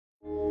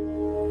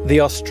The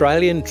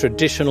Australian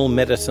Traditional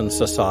Medicine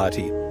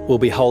Society will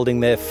be holding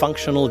their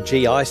Functional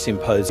GI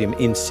Symposium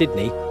in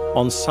Sydney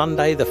on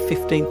Sunday the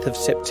 15th of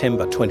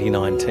September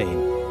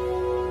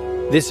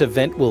 2019. This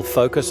event will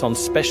focus on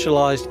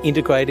specialised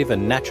integrative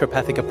and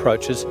naturopathic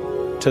approaches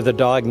to the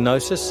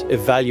diagnosis,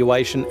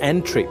 evaluation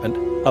and treatment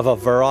of a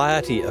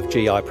variety of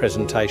GI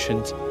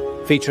presentations,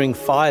 featuring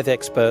 5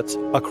 experts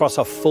across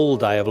a full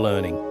day of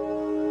learning.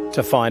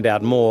 To find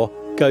out more,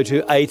 go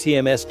to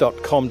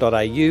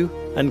atms.com.au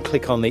and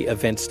click on the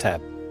Events tab.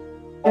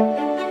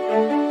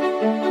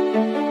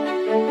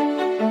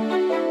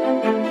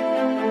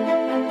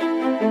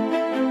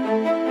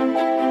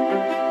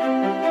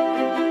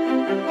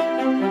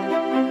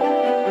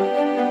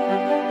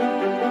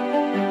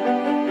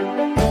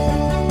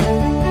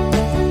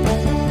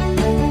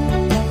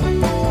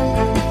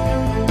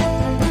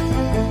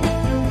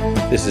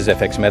 This is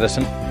FX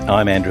Medicine.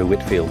 I'm Andrew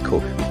Whitfield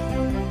Cook.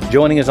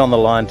 Joining us on the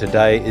line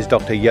today is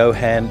Dr.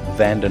 Johan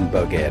van den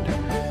Bogaerde.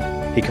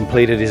 He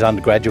completed his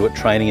undergraduate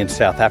training in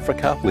South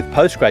Africa with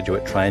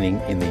postgraduate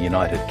training in the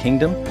United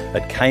Kingdom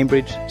at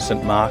Cambridge,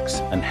 St Mark's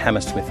and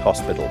Hammersmith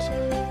hospitals.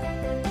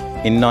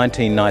 In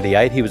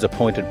 1998, he was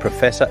appointed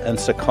professor and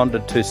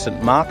seconded to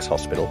St Mark's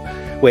Hospital,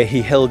 where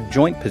he held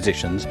joint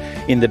positions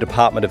in the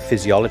Department of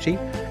Physiology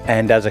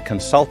and as a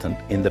consultant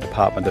in the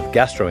Department of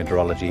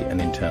Gastroenterology and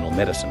Internal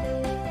Medicine.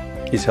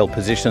 He's held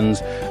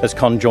positions as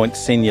conjoint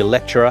senior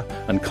lecturer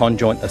and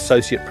conjoint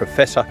associate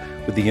professor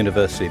with the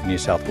University of New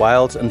South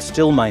Wales and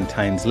still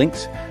maintains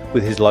links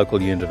with his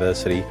local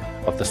university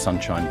of the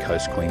Sunshine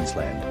Coast,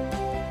 Queensland.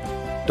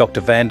 Dr.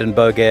 van den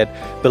Bogaerde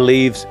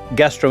believes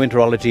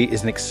gastroenterology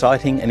is an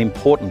exciting and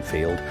important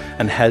field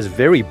and has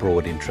very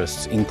broad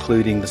interests,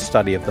 including the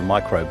study of the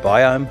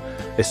microbiome,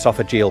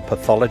 esophageal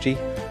pathology,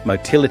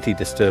 motility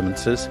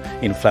disturbances,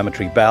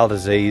 inflammatory bowel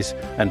disease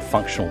and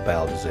functional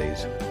bowel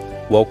disease.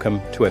 Welcome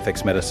to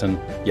FX Medicine.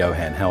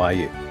 Johan, how are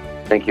you?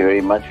 Thank you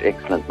very much.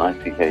 Excellent. Nice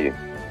to hear you.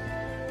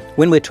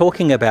 When we're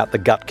talking about the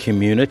gut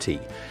community,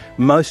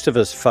 most of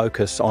us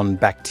focus on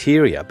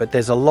bacteria, but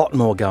there's a lot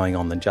more going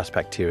on than just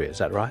bacteria. Is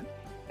that right?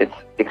 It's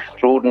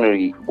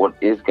extraordinary what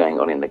is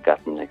going on in the gut,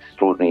 and the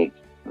extraordinary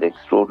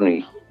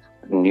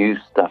new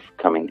stuff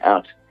coming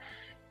out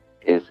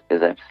is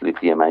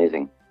absolutely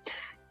amazing.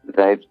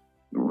 They've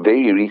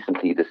very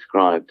recently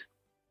described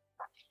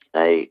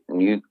a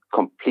new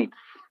complete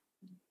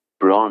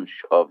branch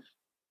of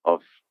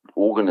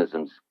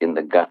organisms in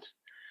the gut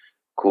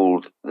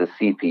called the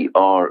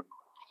CPR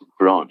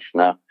branch.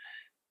 Now,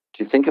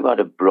 to think about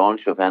a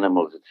branch of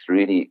animals, it's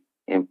really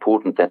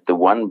important that the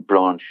one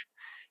branch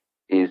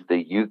is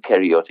the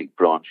eukaryotic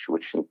branch,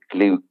 which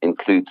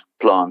includes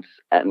plants,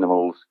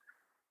 animals,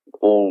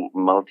 all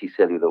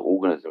multicellular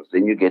organisms.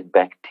 Then you get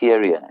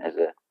bacteria as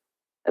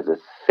a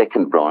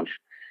second branch,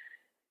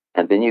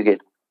 and then you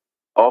get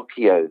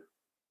archaea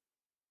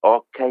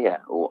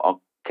or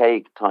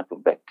archaic type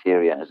of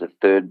bacteria as a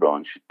third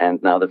branch.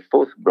 And now the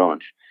fourth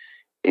branch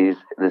is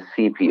the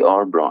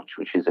CPR branch,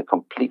 which is a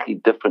completely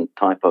different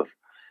type of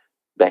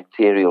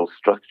bacterial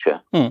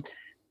structure.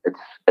 It's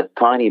a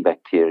tiny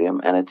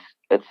bacterium, and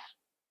it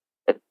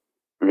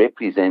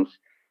represents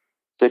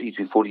 30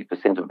 to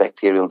 40% of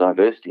bacterial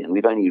diversity. And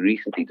we've only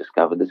recently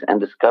discovered this and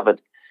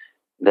discovered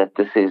that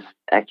this is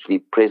actually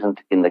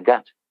present in the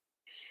gut.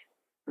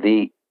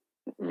 The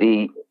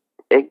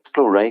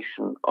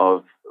exploration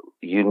of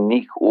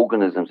unique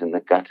organisms in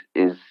the gut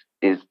is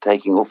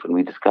taking off, and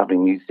we're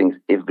discovering new things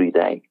every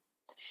day.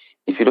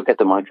 If you look at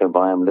the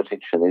microbiome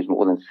literature, there's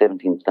more than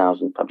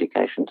 17,000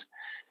 publications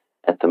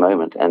at the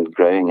moment, and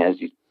growing,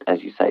 as you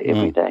say,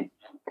 every day.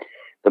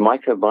 The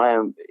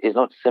microbiome is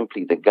not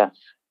simply the gut.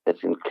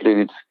 It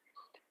includes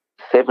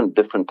 7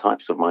 different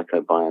types of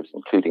microbiomes,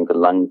 including the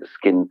lung, the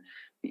skin,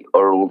 the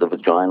oral, the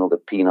vaginal, the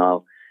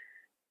penile.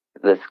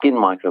 The skin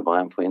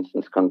microbiome, for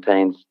instance,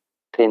 contains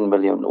 10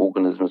 million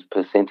organisms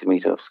per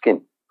centimeter of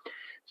skin.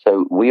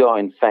 So we are,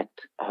 in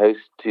fact,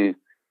 host to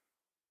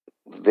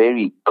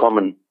very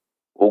common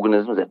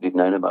organisms that we've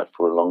known about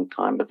for a long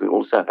time, but we're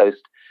also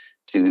host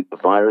to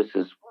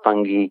viruses,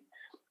 fungi,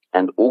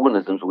 and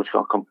organisms which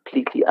are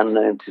completely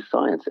unknown to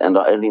science and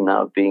are only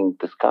now being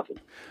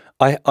discovered.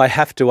 I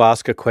have to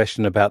ask a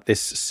question about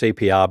this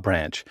CPR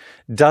branch.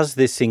 Does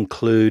this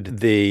include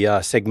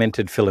the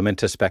segmented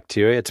filamentous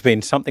bacteria? It's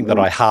been something that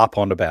I harp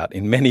on about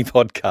in many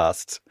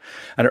podcasts,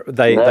 and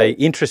they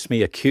interest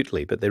me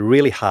acutely, but they're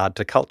really hard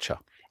to culture.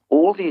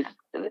 All these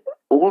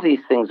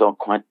things are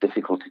quite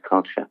difficult to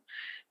culture.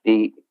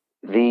 The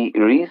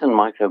reason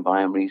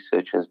microbiome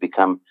research has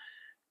become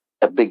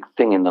a big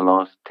thing in the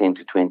last 10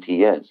 to 20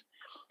 years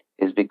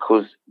is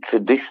because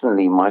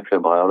traditionally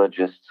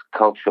microbiologists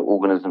culture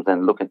organisms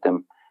and look at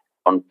them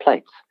on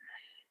plates.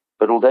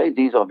 But although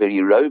these are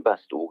very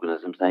robust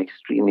organisms, they're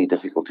extremely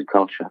difficult to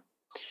culture.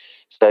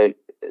 So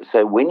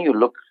when you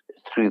look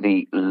through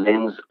the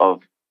lens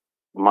of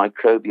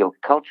microbial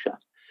culture,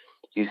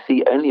 you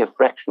see only a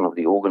fraction of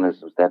the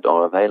organisms that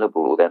are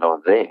available or that are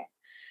there.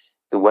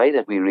 The way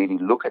that we really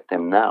look at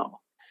them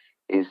now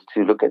is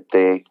to look at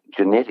their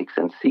genetics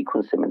and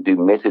sequence them and do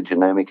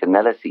metagenomic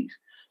analyses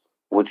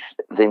which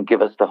then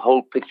give us the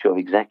whole picture of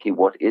exactly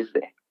what is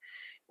there.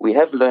 We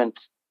have learned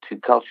to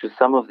culture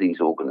some of these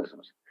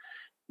organisms,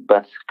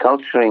 but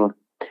culturing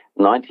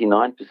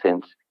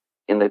 99%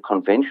 in the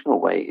conventional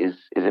way is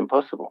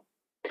impossible.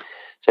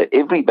 So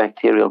every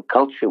bacterial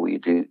culture we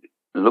do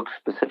looks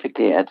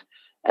specifically at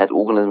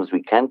organisms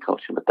we can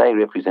culture, but they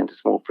represent a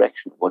small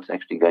fraction of what's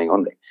actually going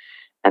on there.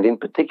 And in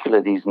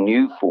particular, these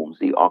new forms,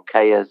 the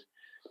archaeas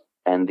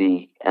and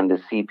the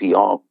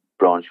CPR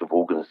branch of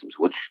organisms,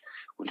 which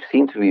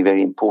seem to be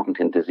very important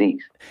in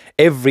disease.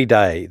 Every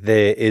day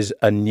there is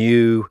a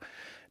new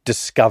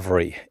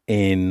discovery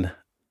in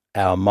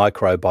our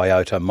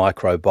microbiome,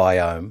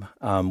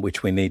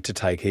 which we need to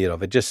take heed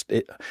of.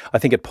 I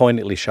think it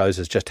poignantly shows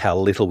us just how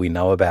little we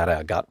know about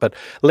our gut. But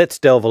let's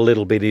delve a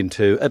little bit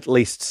into at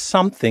least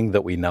something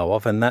that we know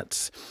of, and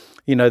that's,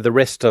 the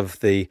rest of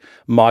the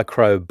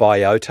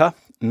microbiota,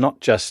 not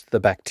just the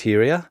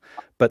bacteria,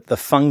 but the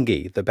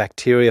fungi, the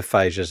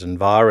bacteriophages and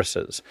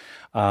viruses.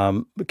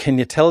 Can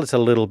you tell us a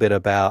little bit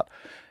about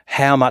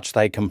how much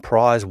they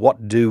comprise?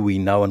 What do we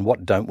know and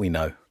what don't we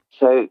know?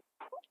 So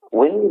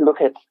when we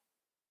look at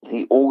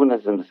the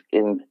organisms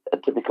in a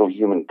typical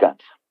human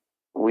gut,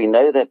 we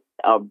know that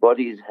our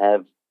bodies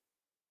have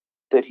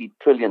 30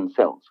 trillion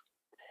cells,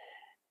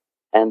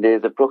 and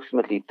there's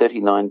approximately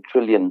 39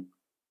 trillion,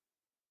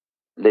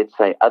 let's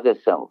say, other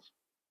cells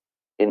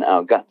in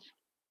our guts.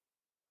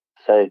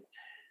 So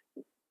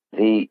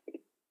the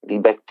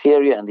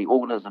bacteria and the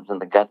organisms in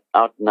the gut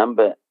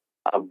outnumber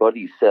our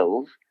body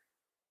cells,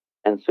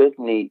 and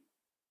certainly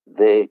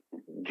their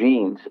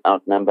genes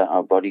outnumber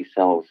our body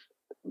cells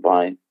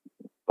by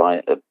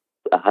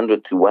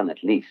 100 to 1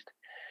 at least,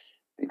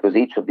 because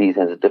each of these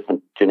has a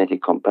different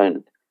genetic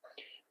component.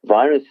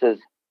 Viruses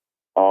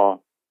and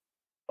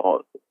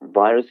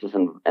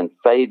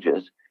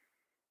phages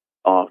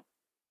are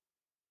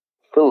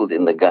filled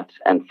in the gut,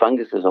 and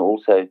funguses are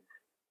also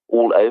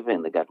all over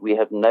in the gut. We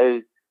have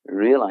no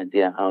real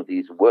idea how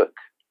these work.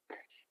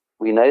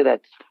 We know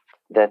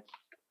that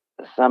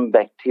some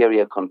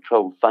bacteria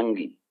control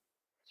fungi.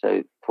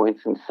 So, for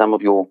instance, some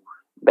of your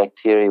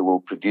bacteria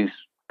will produce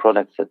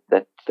products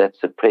that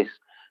suppress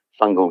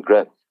fungal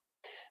growth.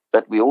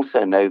 But we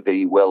also know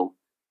very well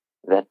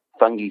that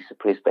fungi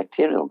suppress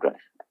bacterial growth.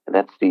 And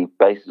that's the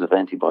basis of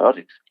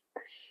antibiotics.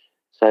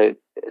 So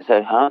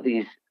how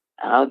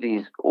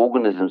these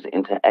organisms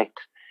interact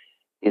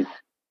is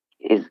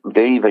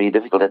very, very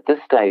difficult. At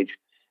this stage,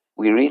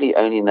 we really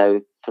only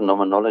know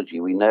phenomenology.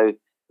 We know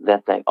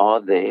that they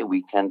are there,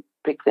 we can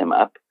pick them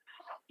up,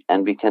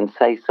 and we can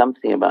say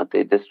something about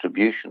their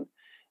distribution.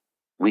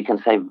 We can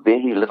say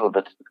very little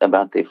bit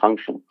about their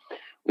function.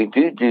 We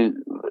do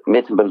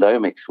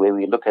metabolomics, where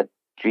we look at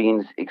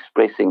genes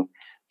expressing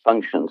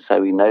functions.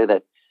 So we know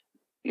that,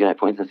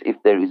 for instance, if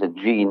there is a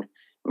gene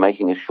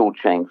making a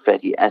short-chain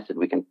fatty acid,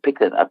 we can pick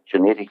that up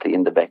genetically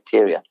in the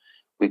bacteria.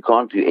 We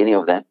can't do any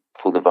of that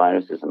for the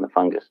viruses and the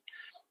fungus.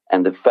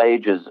 And the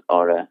phages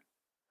are a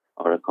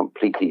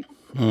completely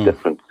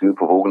different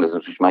group of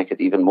organisms, which make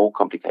it even more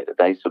complicated.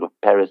 They sort of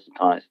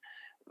parasitize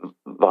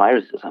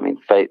viruses. I mean,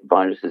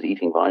 viruses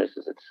eating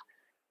viruses.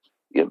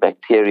 It's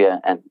bacteria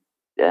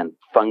and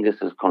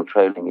funguses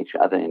controlling each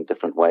other in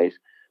different ways,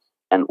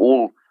 and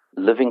all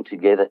living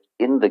together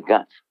in the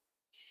gut.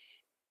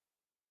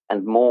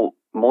 And more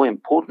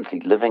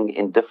importantly, living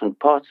in different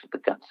parts of the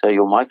gut. So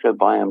your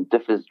microbiome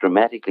differs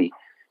dramatically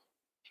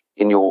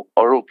in your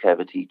oral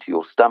cavity to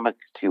your stomach,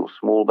 to your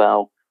small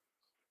bowel,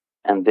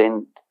 and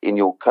then in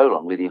your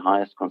colon, where the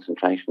highest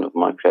concentration of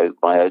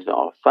microbiota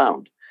are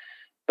found.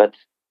 But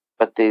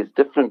there's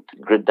different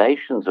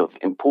gradations of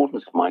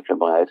importance of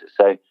microbiota.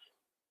 So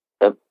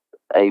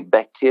a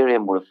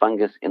bacterium or a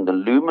fungus in the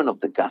lumen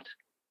of the gut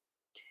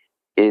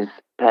is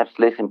perhaps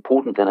less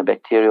important than a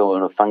bacteria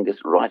or a fungus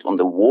right on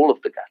the wall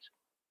of the gut.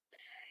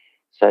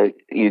 So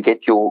you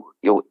get your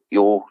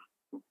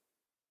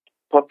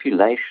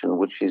population,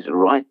 which is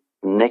right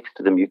next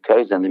to the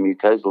mucosa and the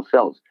mucosal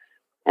cells,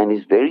 and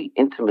is very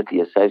intimately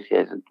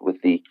associated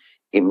with the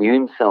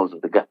immune cells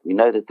of the gut. We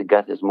know that the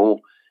gut has more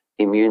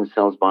immune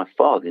cells by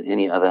far than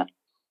any other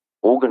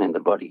organ in the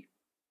body.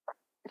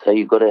 So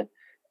you've got a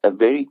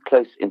very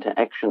close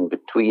interaction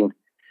between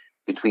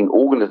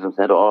organisms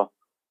that are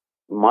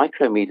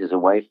micrometers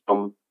away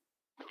from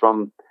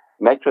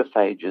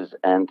macrophages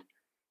and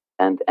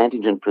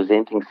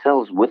antigen-presenting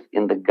cells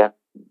within the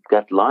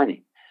gut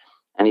lining.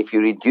 And if you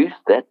reduce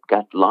that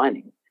gut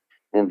lining,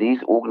 then these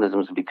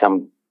organisms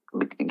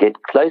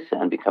get closer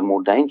and become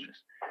more dangerous.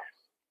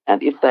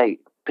 And if they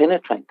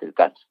penetrate the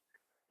gut,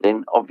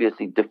 then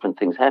obviously different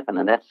things happen.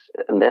 And that's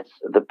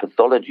the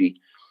pathology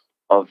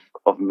of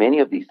many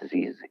of these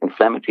diseases.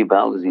 Inflammatory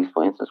bowel disease,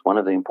 for instance, one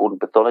of the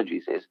important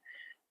pathologies is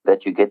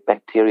that you get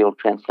bacterial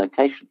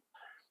translocation.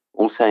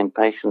 Also in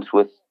patients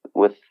with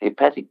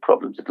hepatic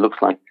problems, it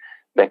looks like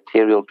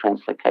bacterial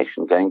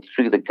translocation going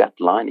through the gut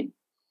lining.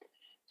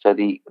 So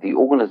the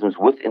organisms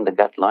within the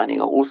gut lining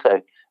are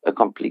also a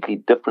completely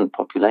different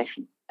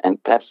population,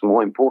 and perhaps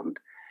more important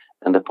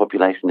than the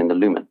population in the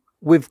lumen.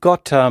 We've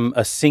got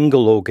a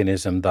single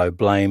organism, though,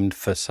 blamed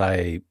for,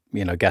 say,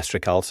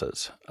 gastric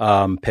ulcers,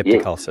 peptic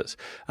Yes. ulcers,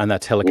 and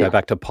that's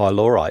Helicobacter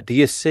pylori. Do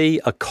you see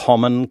a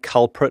common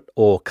culprit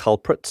or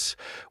culprits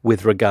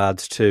with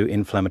regards to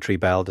inflammatory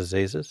bowel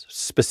diseases,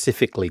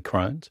 specifically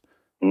Crohn's?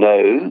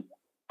 No,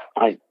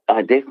 I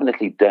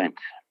definitely don't.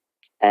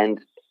 And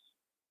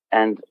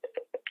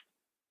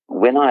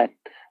when I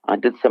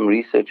did some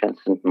research at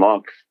St.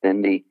 Mark's,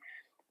 then the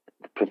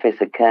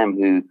Professor Cam,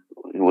 who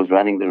was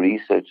running the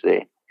research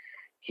there,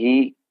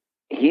 he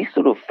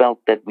sort of felt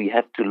that we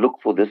have to look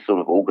for this sort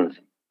of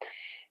organism.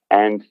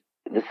 And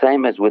the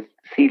same as with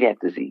celiac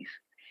disease,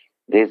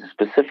 there's a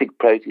specific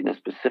protein, a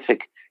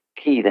specific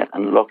key that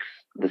unlocks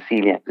the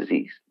celiac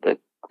disease,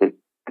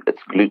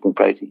 it's gluten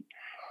protein.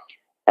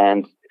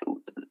 And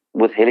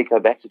with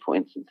Helicobacter, for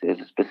instance, there's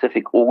a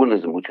specific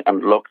organism which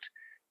unlocked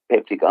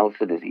peptic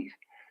ulcer disease.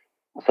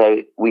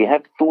 So we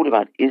have thought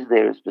about, is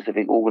there a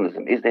specific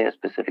organism? Is there a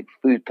specific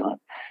food type?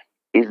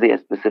 Is there a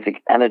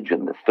specific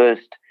allergen? The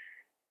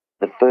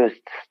first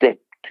step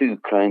to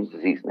Crohn's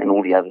disease, and then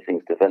all the other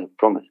things develop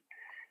from it.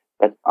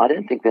 But I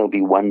don't think there'll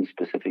be one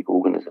specific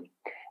organism.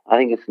 I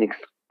think it's an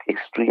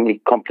extremely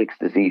complex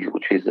disease,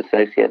 which is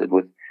associated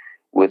with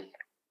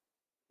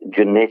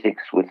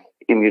genetics, with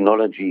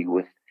immunology,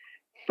 with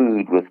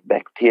food, with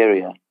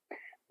bacteria.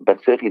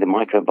 But certainly the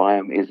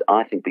microbiome is,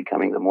 I think,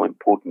 becoming the more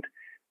important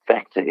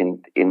factor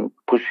in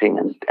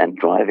pushing and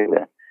driving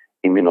the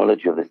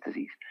immunology of this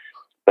disease.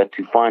 But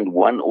to find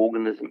one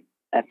organism,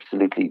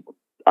 absolutely,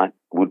 I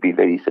would be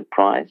very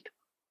surprised.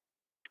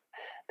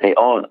 They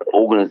are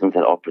organisms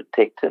that are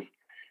protective.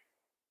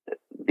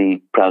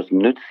 The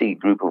Prausnitzi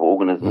group of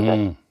organisms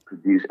that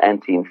produce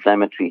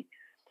anti-inflammatory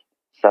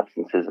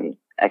substances and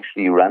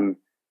actually run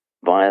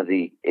via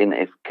the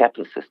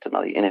NF-kappa system.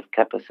 Now, the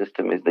NF-kappa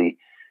system is the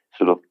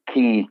sort of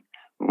key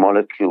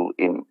molecule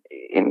in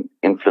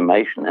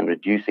inflammation and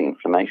reducing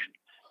inflammation.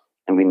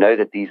 And we know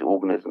that these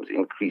organisms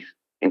increase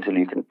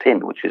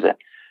interleukin-10,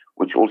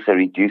 which also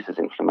reduces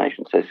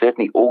inflammation. So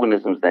certainly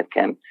organisms that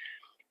can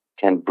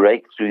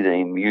break through the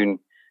immune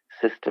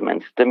system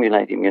and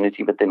stimulate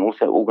immunity, but then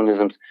also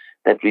organisms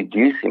that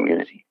reduce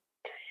immunity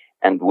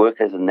and work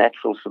as a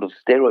natural sort of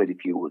steroid,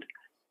 if you would.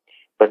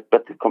 But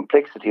the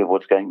complexity of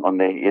what's going on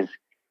there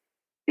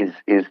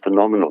is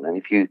phenomenal.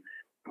 And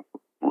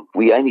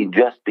we're only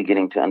just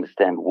beginning to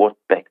understand what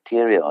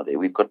bacteria are there.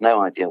 We've got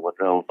no idea what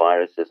role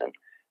viruses and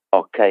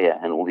archaea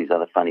and all these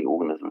other funny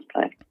organisms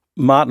play.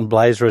 Martin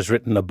Blaser has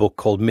written a book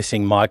called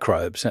Missing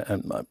Microbes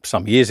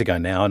some years ago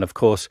now, and of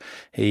course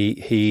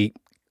he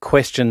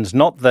questions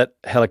not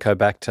that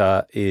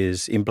Helicobacter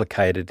is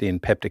implicated in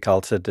peptic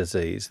ulcer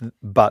disease,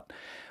 but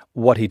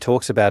what he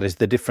talks about is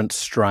the different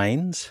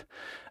strains.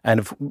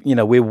 And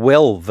we're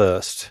well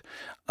versed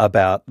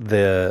about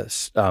the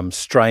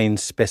strain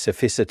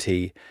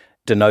specificity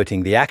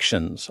denoting the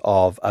actions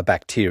of a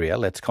bacteria.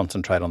 Let's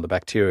concentrate on the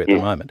bacteria at the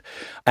moment.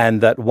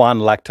 And that one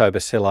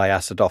Lactobacilli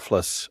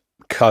acidophilus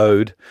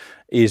code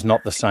is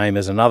not the same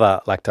as another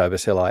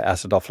Lactobacilli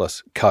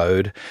acidophilus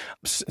code.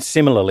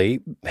 Similarly,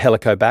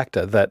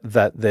 Helicobacter,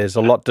 that there's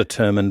a lot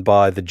determined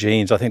by the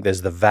genes. I think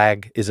there's the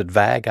VAG. Is it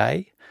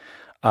VAG-A?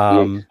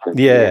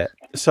 Yes.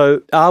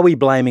 So are we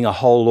blaming a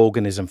whole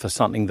organism for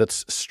something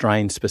that's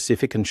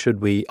strain-specific, and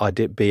should we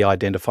be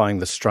identifying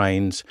the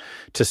strains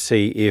to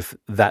see if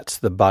that's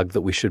the bug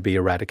that we should be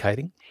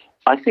eradicating?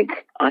 I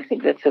think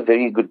that's a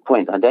very good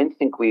point. I don't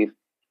think we've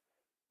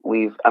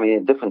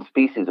different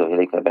species of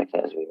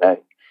Helicobacter, as we know,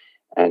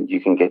 and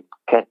you can get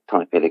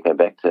cat-type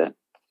Helicobacter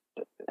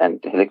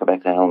and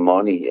Helicobacter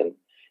helmani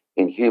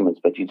in humans,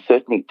 but you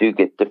certainly do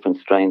get different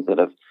strains that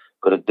have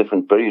got a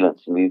different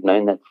virulence, and we've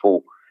known that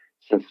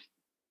since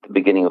the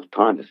beginning of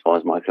time as far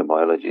as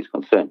microbiology is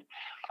concerned.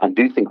 I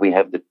do think we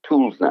have the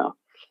tools now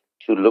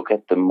to look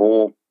at the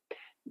more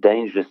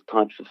dangerous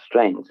types of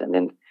strains,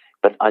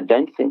 but I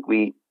don't think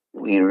we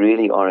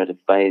really are at a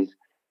phase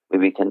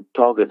where we can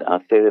target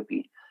our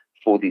therapy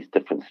for these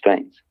different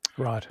strains.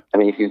 Right. I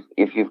mean,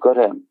 if you've got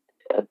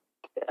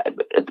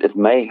it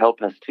may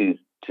help us to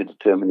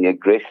determine the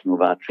aggression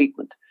of our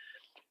treatment.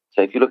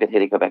 So if you look at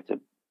Helicobacter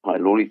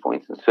pylori, for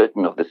instance,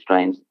 certain of the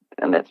strains,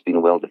 and that's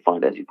been well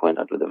defined, as you point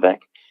out with the VAC,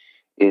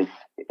 is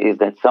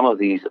that some of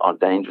these are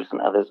dangerous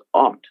and others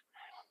aren't.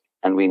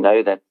 And we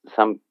know that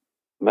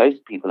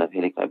most people have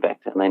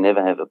Helicobacter and they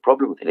never have a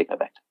problem with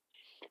Helicobacter.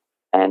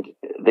 And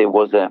there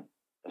was a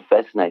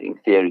fascinating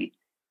theory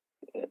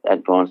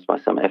advanced by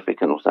some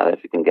African or South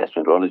African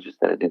gastroenterologists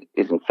that it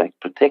is in fact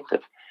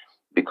protective,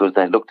 because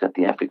they looked at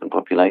the African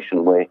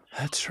population where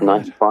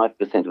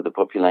 95% of the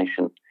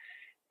population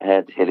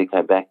had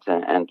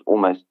Helicobacter and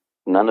almost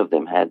none of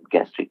them had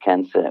gastric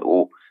cancer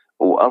or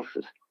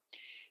ulcers.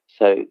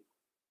 So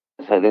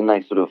then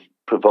they sort of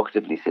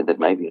provocatively said that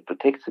maybe it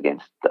protects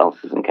against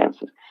ulcers and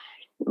cancers.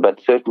 But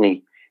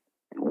certainly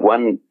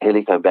one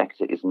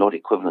Helicobacter is not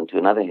equivalent to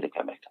another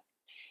Helicobacter.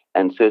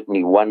 And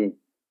certainly one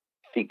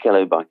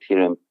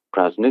Faecalibacterium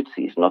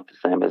prausnitzi is not the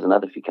same as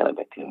another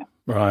Faecalibacterium.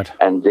 Right.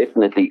 And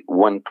definitely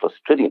one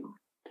Clostridium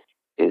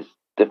is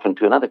different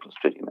to another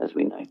Clostridium, as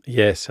we know.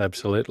 Yes,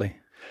 absolutely.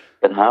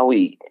 But how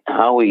we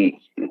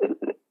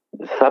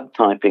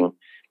subtyping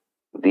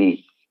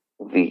the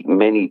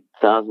many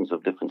thousands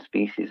of different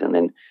species, and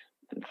then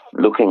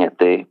looking at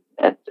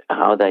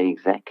how they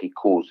exactly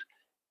cause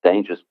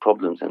dangerous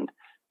problems and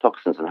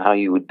toxins, and how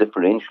you would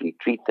differentially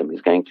treat them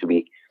is going to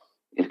be,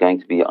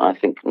 I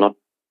think, not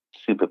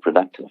super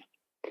productive.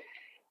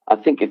 I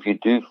think if you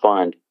do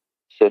find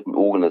certain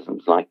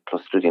organisms like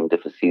Clostridium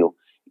difficile,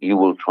 you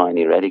will try and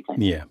eradicate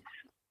them,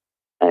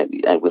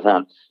 and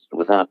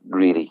without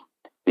really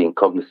being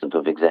cognizant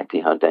of exactly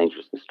how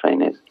dangerous this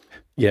strain is.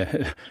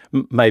 Yeah,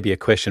 maybe a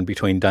question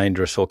between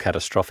dangerous or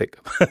catastrophic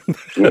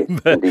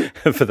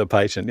for the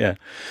patient, yeah.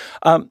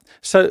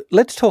 So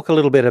let's talk a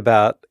little bit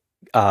about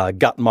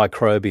gut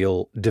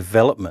microbial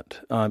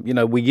development.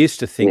 We used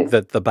to think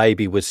that the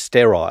baby was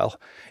sterile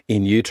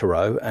in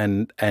utero,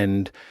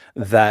 and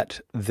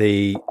that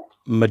the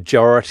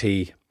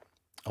majority,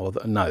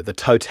 the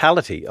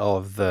totality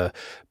of the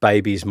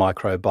baby's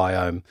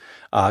microbiome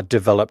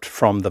developed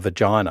from the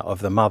vagina of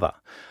the mother.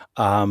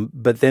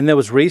 But then there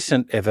was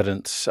recent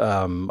evidence,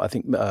 I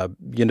think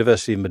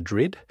University of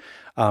Madrid,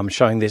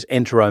 showing this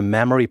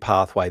enteromammary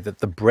pathway, that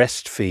the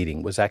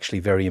breastfeeding was actually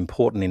very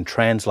important in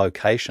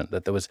translocation,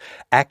 that there was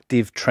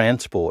active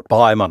transport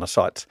by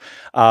monocytes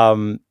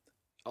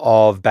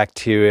of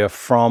bacteria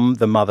from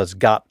the mother's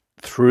gut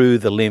through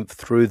the lymph,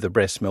 through the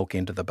breast milk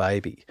into the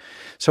baby.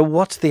 So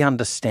what's the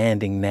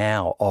understanding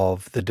now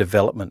of the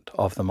development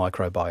of the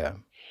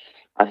microbiome?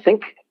 I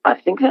think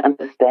the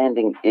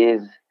understanding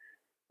is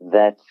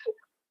that,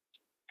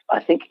 I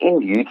think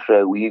in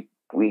utero we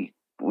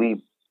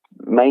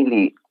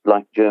mainly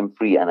like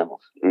germ-free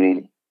animals,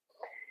 really.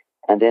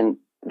 And then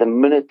the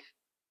minute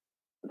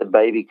the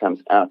baby comes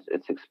out,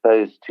 it's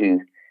exposed to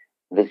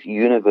this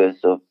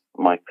universe of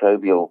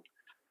microbial,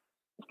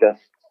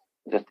 just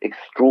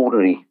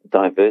extraordinary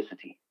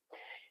diversity.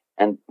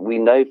 And we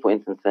know, for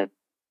instance, that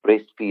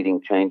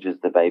breastfeeding changes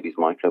the baby's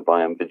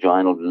microbiome,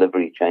 vaginal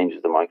delivery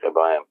changes the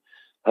microbiome,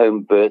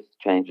 home birth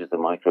changes the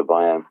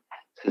microbiome,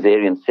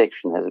 cesarean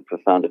section has a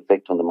profound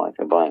effect on the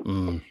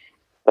microbiome.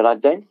 But I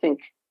don't think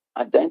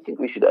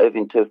we should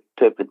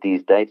overinterpret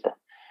these data,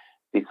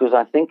 because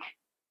I think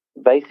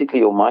basically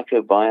your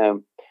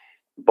microbiome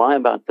by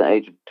about the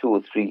age of 2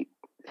 or 3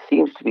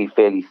 seems to be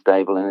fairly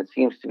stable, and it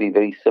seems to be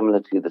very similar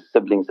to the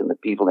siblings and the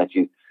people that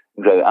you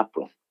grow up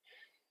with.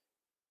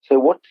 So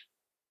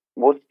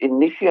what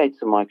initiates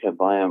the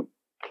microbiome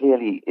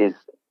clearly is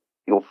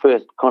your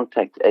first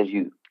contact as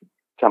you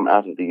come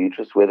out of the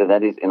uterus, whether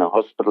that is in a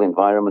hospital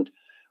environment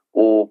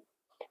or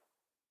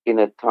in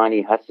a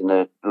tiny hut in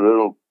a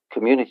rural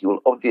community, will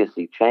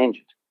obviously change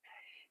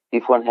it.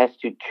 If one has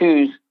to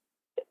choose,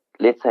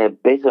 let's say, a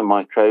better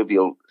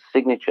microbial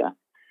signature,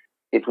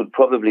 it would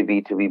probably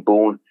be to be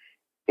born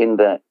in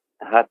the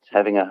hut,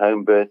 having a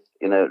home birth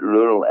in a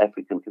rural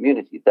African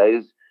community.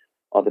 Those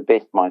are the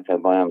best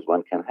microbiomes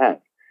one can have.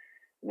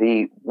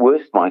 The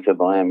worst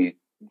microbiome you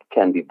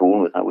can be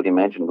born with, I would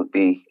imagine, would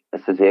be a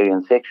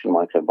cesarean section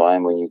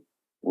microbiome,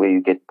 where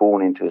you get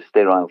born into a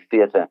sterile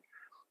theatre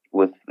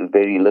with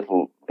very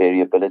little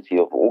variability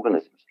of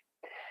organisms.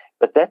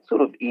 But that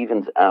sort of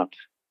evens out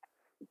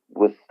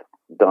with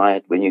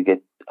diet, when you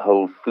get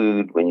whole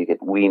food, when you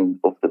get weaned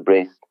off the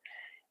breast.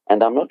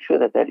 And I'm not sure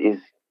that is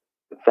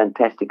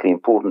fantastically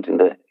important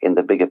in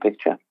the bigger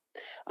picture.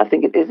 I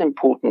think it is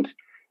important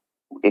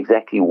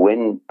exactly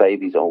when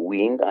babies are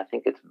weaned. I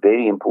think it's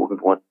very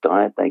important what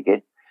diet they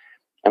get.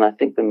 And I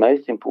think the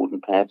most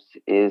important perhaps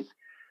is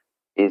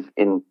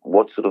in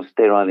what sort of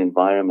sterile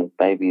environment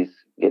babies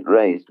get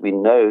raised. We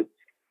know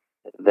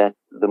that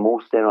the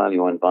more sterile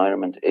your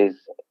environment is,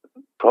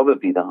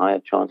 probably the higher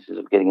chances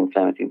of getting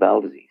inflammatory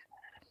bowel disease.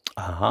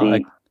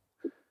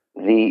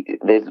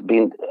 There's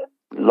been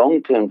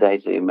long-term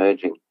data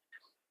emerging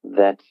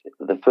that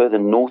the further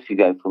north you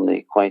go from the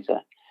equator,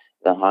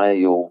 the higher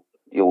your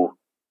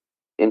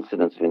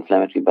incidence of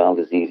inflammatory bowel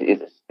disease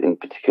is, in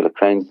particular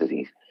Crohn's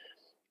disease.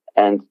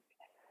 And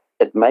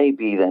it may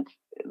be that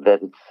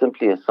it's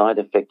simply a side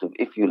effect of,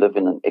 if you live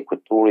in an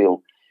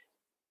equatorial,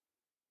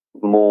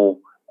 more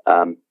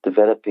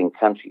developing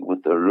country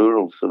with a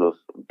rural sort of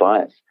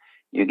bias,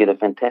 you get a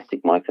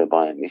fantastic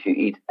microbiome. If you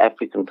eat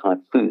African-type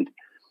food,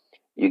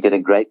 you get a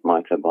great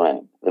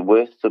microbiome. The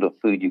worst sort of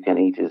food you can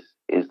eat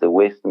is the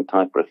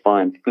Western-type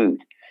refined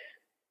food.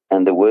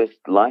 And the worst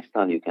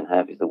lifestyle you can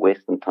have is the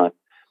Western-type,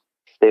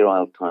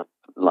 sterile-type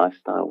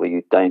lifestyle, where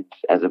you don't,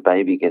 as a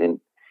baby, get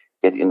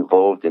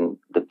involved in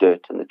the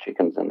dirt and the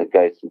chickens and the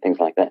goats and things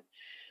like that.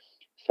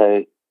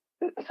 So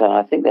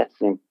I think that's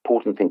an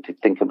important thing to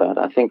think about.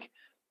 I think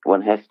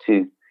one has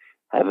to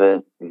have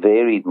a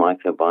varied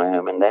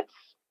microbiome, and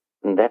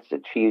that's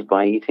achieved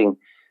by eating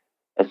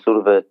a sort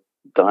of a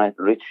diet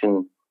rich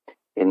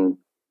in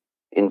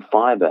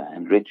fiber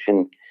and rich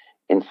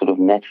in sort of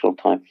natural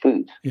type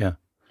foods. Yeah.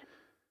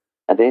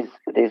 And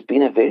there's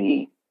been a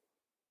very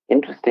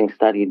interesting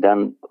study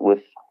done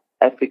with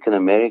African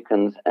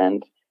Americans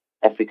and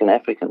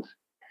Africans.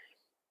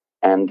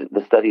 And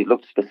the study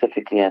looked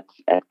specifically at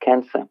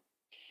cancer.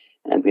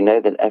 And we know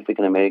that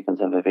African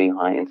Americans have a very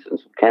high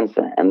incidence of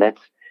cancer, and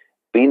that's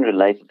been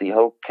related. The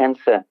whole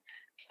cancer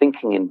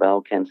thinking in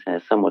bowel cancer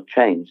has somewhat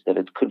changed, that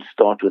it could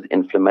start with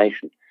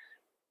inflammation,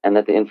 and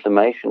that the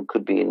inflammation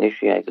could be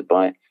initiated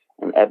by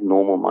an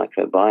abnormal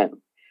microbiome.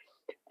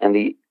 And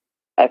the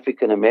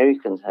African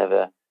Americans have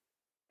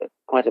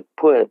quite a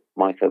poor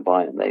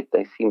microbiome.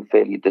 They seem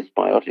fairly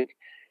dysbiotic,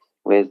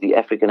 whereas the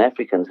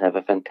Africans have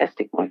a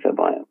fantastic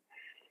microbiome.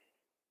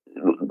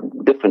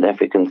 Different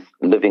Africans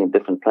living in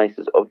different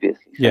places,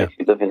 obviously. So if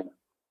you live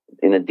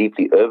in a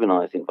deeply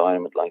urbanized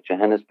environment like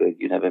Johannesburg,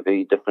 you'd have a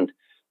very different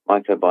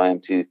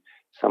microbiome to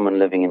someone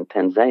living in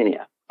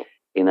Tanzania,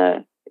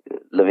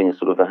 living a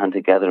sort of a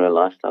hunter-gatherer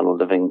lifestyle, or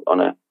living on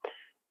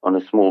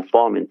a small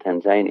farm in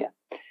Tanzania.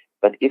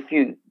 But if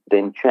you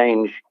then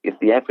if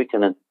the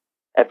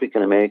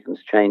African Americans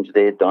change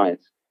their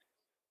diets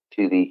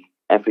to the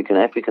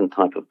African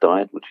type of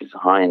diet, which is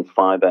high in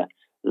fiber,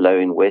 low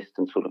in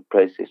Western sort of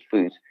processed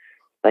foods,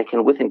 they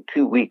can within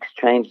 2 weeks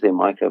change their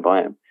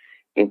microbiome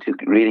into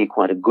really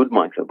quite a good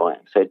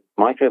microbiome. So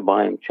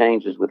microbiome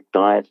changes with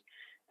diet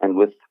and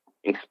with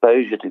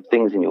exposure to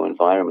things in your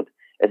environment.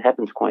 It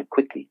happens quite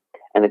quickly,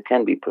 and it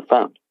can be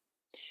profound.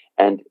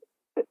 And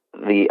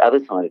the other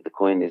side of the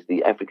coin is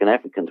the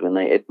Africans, when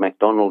they ate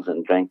McDonald's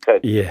and drank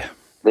Coke,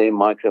 their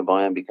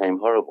microbiome became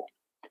horrible.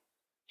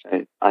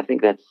 So I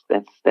think that's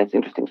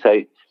interesting.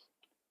 So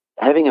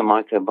having a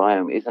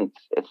microbiome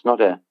it's not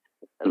a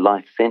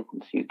life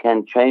sentence. You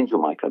can change your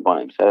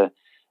microbiome. So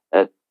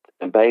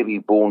a baby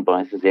born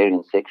by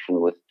cesarean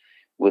section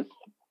with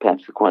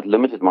perhaps a quite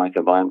limited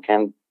microbiome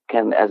can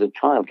as a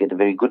child get a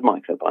very good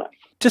microbiome.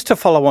 Just to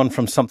follow on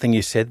from something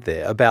you said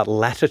there about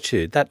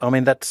latitude,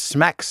 that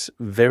smacks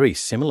very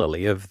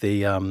similarly of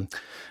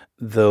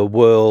the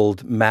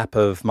world map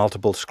of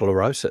multiple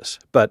sclerosis.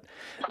 But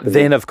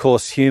then, of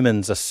course,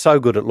 humans are so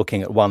good at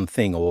looking at one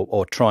thing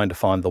or trying to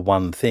find the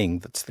one thing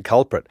that's the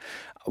culprit.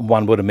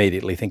 One would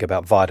immediately think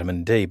about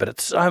vitamin D, but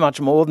it's so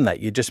much more than that.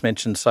 You just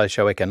mentioned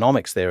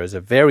socioeconomics there as a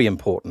very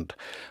important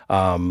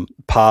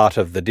part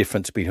of the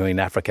difference between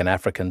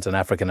Africans and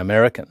African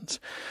Americans.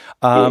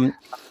 And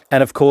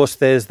of course,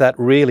 there's that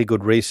really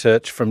good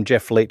research from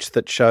Jeff Leach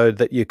that showed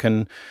that you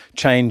can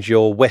change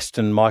your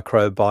Western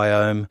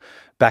microbiome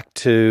back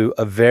to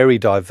a very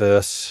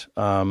diverse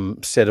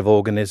set of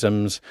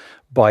organisms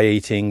by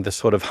eating the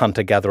sort of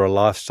hunter-gatherer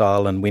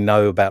lifestyle, and we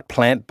know about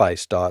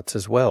plant-based diets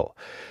as well.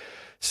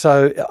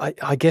 So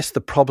I guess the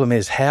problem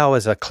is, how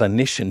as a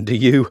clinician do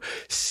you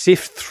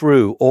sift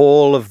through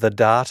all of the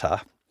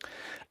data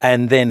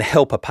and then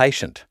help a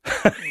patient,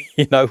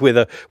 with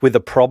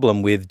a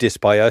problem with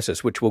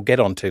dysbiosis, which we'll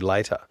get onto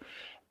later?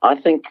 I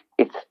think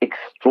it's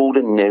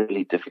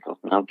extraordinarily difficult.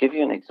 And I'll give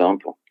you an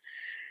example.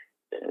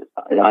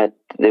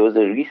 There was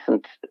a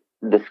recent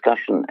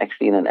discussion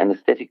actually in an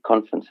anesthetic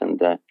conference,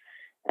 and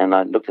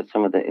I looked at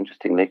some of the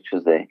interesting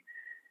lectures there,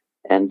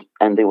 and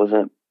there was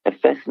a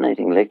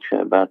fascinating lecture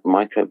about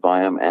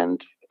microbiome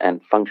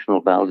and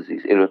functional bowel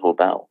disease, irritable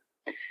bowel,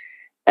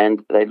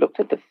 and they looked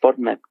at the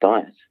FODMAP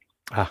diet,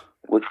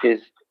 which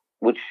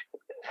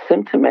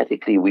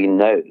symptomatically we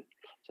know.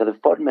 So the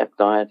FODMAP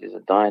diet is a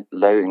diet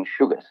low in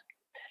sugars,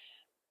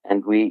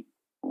 and we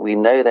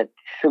know that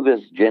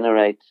sugars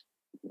generate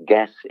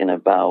gas in a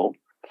bowel,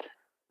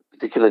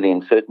 particularly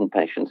in certain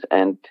patients,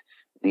 and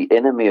the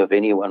enemy of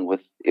anyone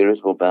with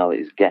irritable bowel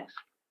is gas,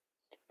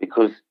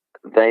 because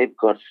they've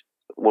got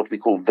what we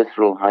call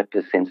visceral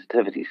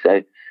hypersensitivity.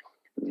 So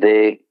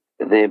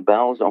their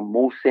bowels are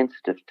more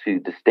sensitive to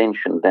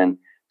distension than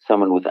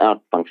someone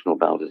without functional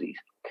bowel disease.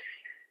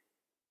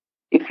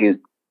 If you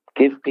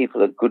give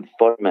people a good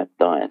FODMAP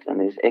diet, and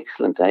there's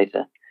excellent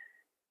data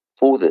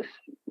for this,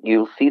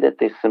 you'll see that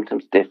their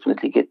symptoms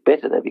definitely get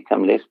better. They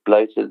become less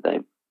bloated,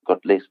 they've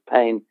got less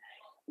pain,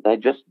 they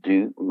just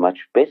do much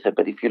better.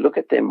 But if you look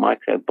at their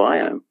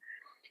microbiome,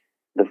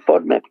 the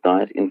FODMAP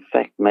diet, in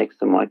fact, makes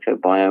the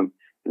microbiome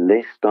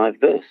less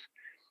diverse.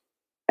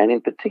 And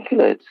in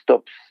particular,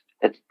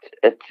 it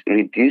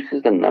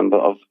reduces the number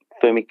of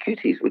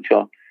firmicutes, which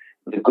are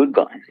the good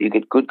guys. You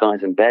get good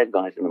guys and bad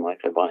guys in the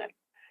microbiome.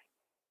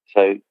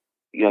 So,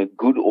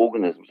 good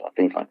organisms are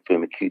things like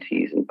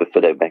firmicutes and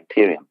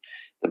bifidobacterium.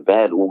 The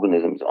bad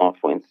organisms are,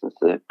 for instance,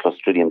 the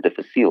Clostridium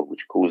difficile,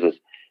 which causes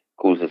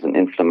an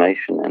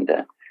inflammation and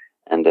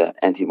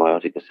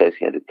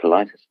antibiotic-associated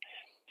colitis.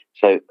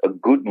 So a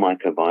good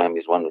microbiome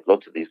is one with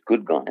lots of these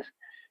good guys,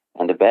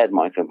 and a bad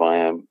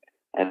microbiome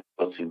has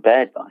lots of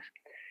bad guys.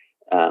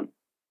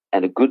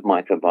 And a good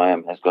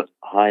microbiome has got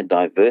high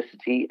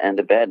diversity, and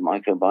a bad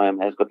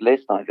microbiome has got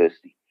less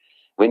diversity.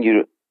 When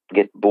you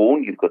get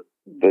born, you've got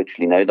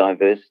virtually no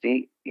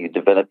diversity. You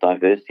develop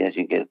diversity as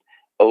you get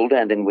older,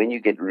 and then when you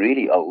get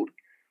really old,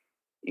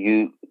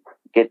 you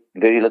get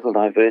very little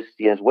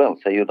diversity as well.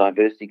 So your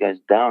diversity goes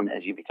down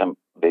as you become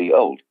very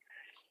old.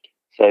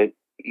 So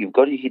you've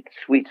got to hit the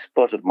sweet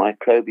spot of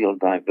microbial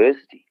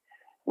diversity,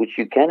 which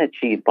you can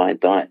achieve by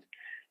diet,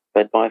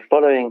 but by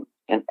following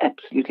an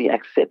absolutely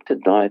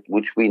accepted diet,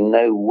 which we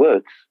know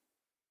works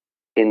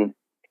in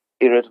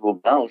irritable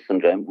bowel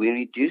syndrome, we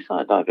reduce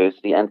our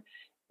diversity, and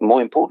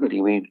more importantly,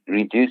 we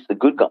reduce the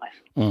good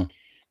guys.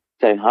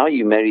 So how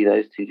you marry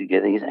those two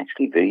together is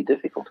actually very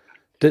difficult.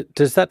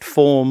 Does that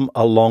form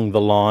along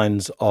the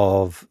lines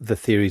of the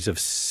theories of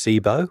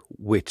SIBO,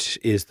 which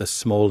is the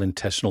small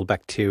intestinal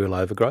bacterial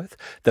overgrowth,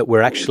 that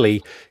we're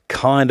actually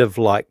kind of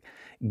like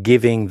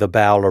giving the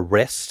bowel a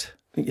rest,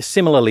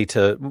 similarly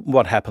to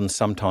what happens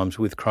sometimes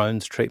with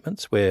Crohn's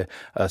treatments, where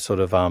a sort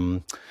of,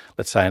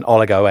 let's say, an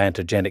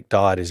oligoantigenic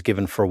diet is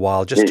given for a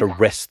while just to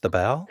rest the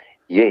bowel?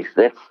 Yes,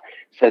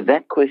 so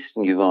that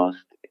question you've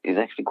asked is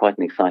actually quite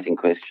an exciting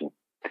question.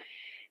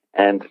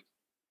 And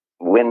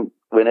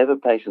whenever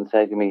patients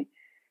say to me,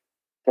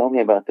 tell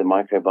me about the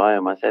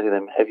microbiome, I say to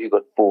them, have you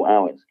got 4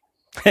 hours?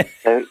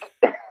 so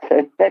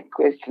that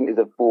question is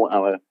a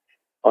 4-hour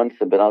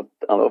answer, but I'll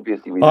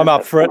obviously... I'm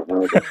up for it.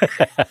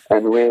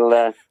 And we'll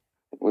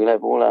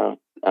have all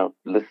our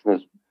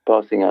listeners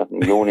passing out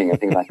and yawning and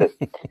things like this.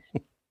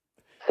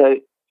 So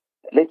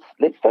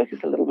let's focus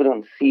a little bit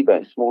on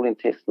SIBO, small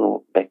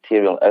intestinal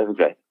bacterial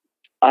overgrowth.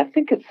 I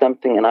think it's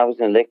something, and I was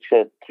in a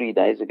lecture 3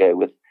 days ago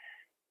with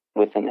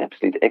an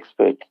absolute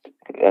expert,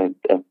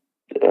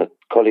 a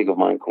colleague of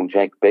mine called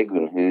Jake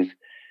Begwin,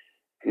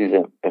 who's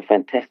a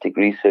fantastic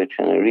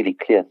researcher and a really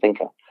clear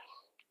thinker.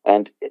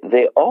 And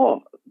there are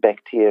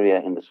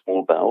bacteria in the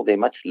small bowel. They're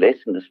much less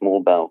in the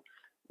small bowel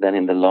than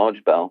in the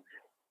large bowel.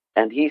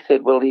 And he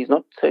said, well, he's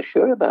not so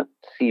sure about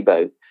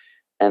SIBO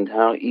and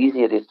how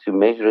easy it is to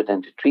measure it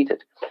and to treat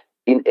it.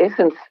 In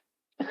essence,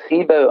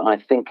 SIBO, I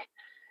think,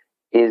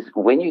 is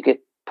when you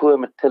get poor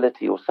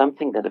motility or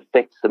something that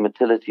affects the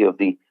motility of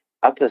the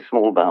upper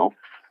small bowel,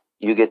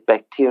 you get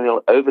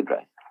bacterial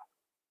overgrowth.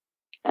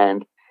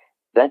 And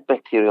that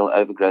bacterial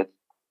overgrowth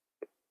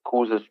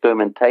causes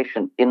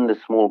fermentation in the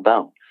small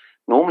bowel.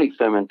 Normally,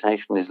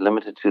 fermentation is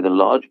limited to the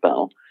large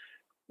bowel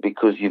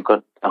because you've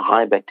got a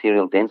high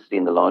bacterial density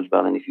in the large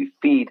bowel. And if you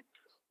feed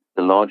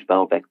the large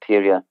bowel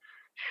bacteria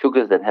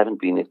sugars that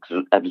haven't been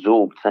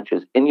absorbed, such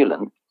as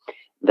inulin,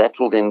 that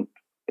will then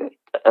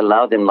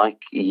allow them, like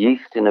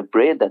yeast in a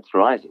bread that's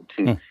rising,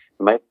 to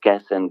make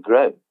gas and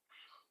grow.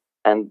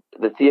 And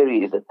the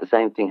theory is that the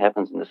same thing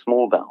happens in the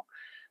small bowel.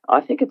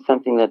 I think it's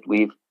something that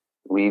we've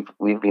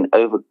been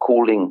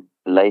overcalling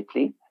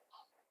lately.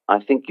 I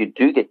think you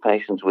do get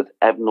patients with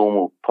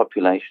abnormal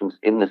populations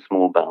in the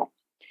small bowel,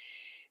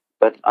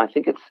 but I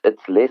think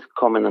it's less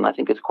common, and I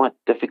think it's quite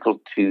difficult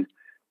to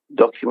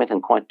document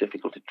and quite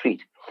difficult to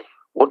treat.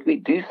 What we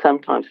do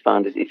sometimes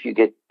find is if you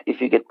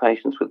get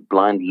patients with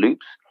blind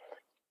loops.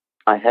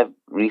 I have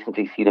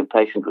recently seen a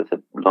patient with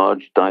a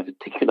large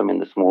diverticulum in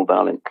the small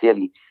bowel, and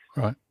clearly,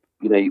 right.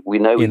 We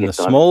know in the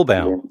small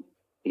bowel.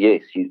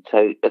 Yes,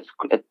 so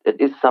it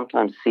is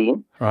sometimes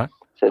seen. Right.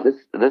 So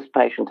this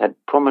patient had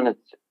prominent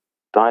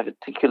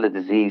diverticular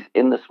disease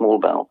in the small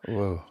bowel.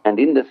 Whoa. And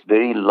in this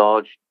very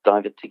large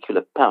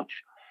diverticular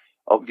pouch,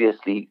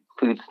 obviously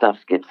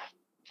foodstuffs get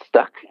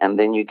stuck, and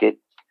then you get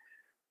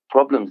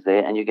problems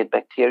there, and you get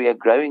bacteria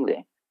growing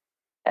there.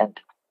 And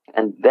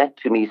that,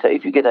 to me, so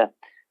if you get a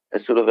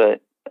sort of a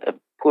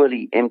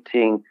poorly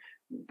emptying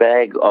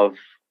bag of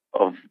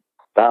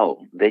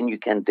bowel, then you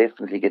can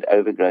definitely get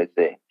overgrowth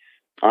there,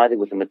 either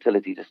with a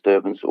motility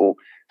disturbance or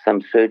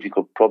some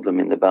surgical problem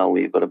in the bowel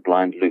where you've got a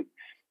blind loop.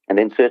 And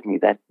then certainly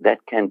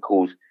that can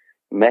cause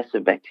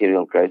massive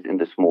bacterial growth in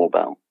the small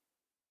bowel.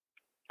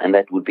 And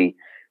that would be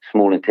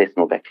small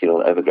intestinal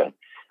bacterial overgrowth.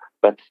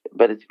 But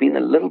it's been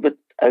a little bit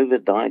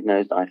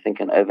overdiagnosed, I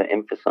think, and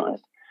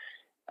overemphasized.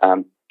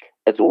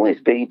 It's always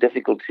very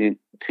difficult to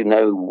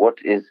know what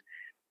is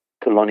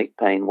colonic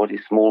pain, what is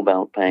small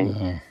bowel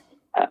pain,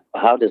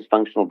 how does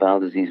functional bowel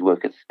disease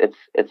work.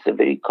 It's a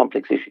very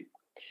complex issue.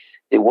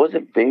 There was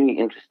a very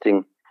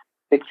interesting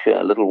picture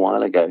a little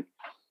while ago,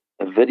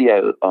 a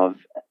video of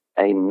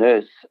a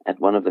nurse at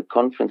one of the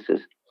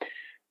conferences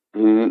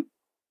who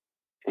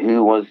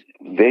was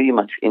very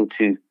much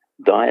into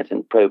diet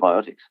and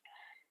probiotics,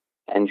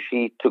 and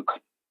she took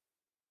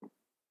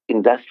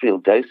industrial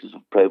doses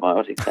of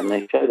probiotics, and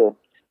they showed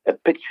a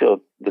picture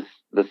of this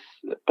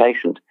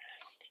patient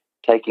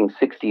taking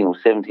 16 or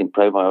 17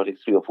 probiotics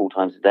 3 or 4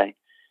 times a day,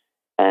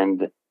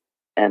 and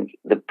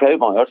the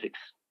probiotics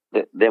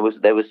there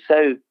was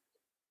so,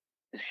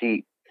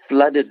 she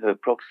flooded her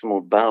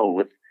proximal bowel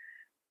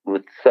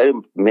with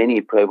so many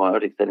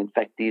probiotics that in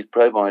fact these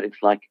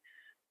probiotics, like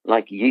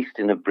yeast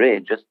in a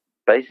bread, just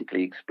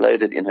basically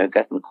exploded in her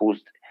gut and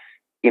caused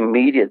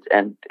immediate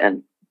and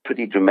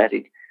pretty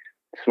dramatic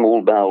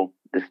small bowel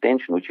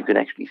distension, which you can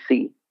actually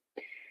see.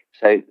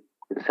 So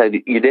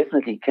you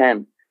definitely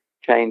can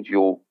change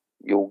your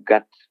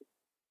gut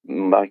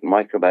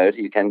microbiota.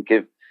 You can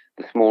give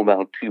the small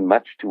bowel too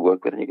much to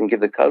work with, and you can give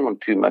the colon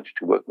too much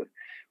to work with,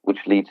 which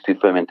leads to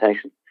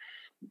fermentation.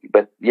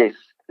 But yes,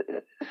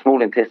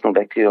 small intestinal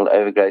bacterial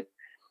overgrowth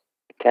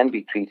can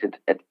be treated.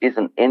 It is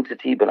an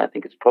entity, but I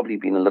think it's probably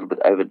been a little bit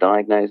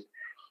overdiagnosed.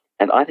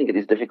 And I think it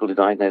is difficult to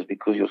diagnose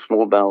because your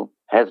small bowel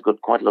has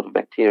got quite a lot of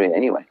bacteria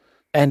anyway.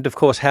 And of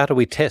course, how do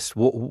we test?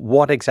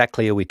 What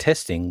exactly are we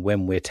testing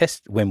when we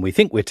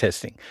think we're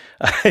testing?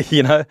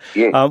 Yes,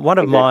 one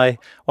of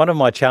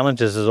my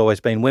challenges has always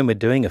been when we're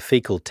doing a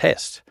fecal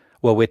test.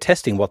 Well, we're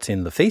testing what's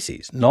in the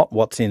feces, not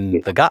what's in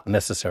the gut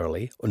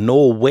necessarily,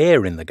 nor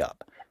where in the gut.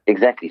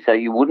 Exactly. So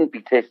you wouldn't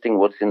be testing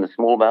what's in the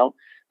small bowel.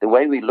 The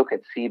way we look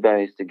at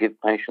SIBO is to give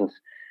patients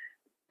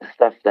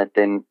stuff that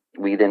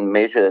we then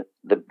measure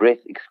the breath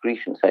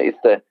excretion. So if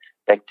the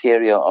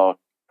bacteria are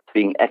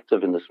being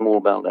active in the small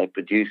bowel, they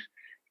produce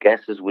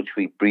gases which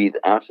we breathe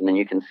out, and then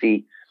you can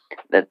see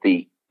that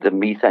the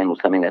methane or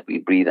something that we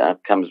breathe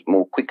out comes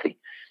more quickly.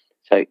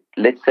 So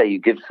let's say you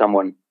give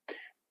someone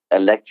a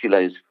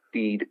lactulose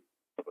feed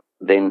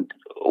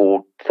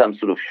or some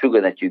sort of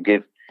sugar that you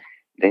give,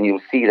 then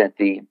you'll see that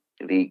the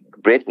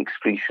breath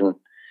excretion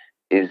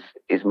is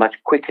much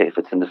quicker if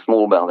it's in the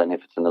small bowel than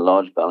if it's in the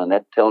large bowel. And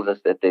that tells us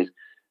that there's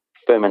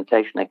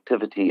fermentation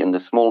activity in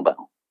the small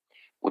bowel,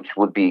 which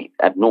would be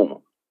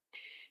abnormal.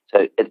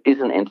 So it is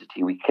an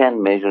entity. We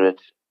can measure it,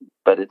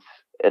 but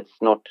it's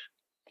not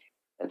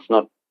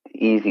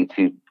easy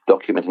to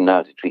document and know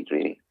how to treat,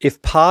 really.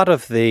 If part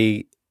of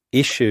the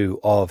issue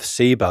of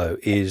SIBO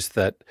is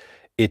that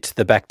it's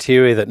the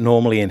bacteria that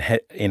normally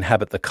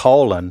inhabit the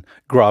colon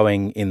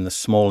growing in the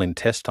small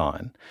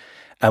intestine,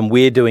 and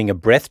we're doing a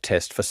breath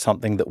test for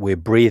something that we're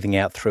breathing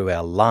out through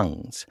our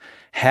lungs,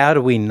 how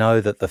do we know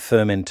that the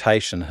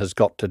fermentation has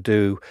got to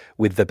do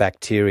with the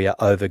bacteria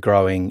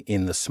overgrowing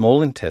in the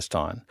small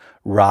intestine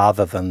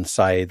rather than,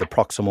 say, the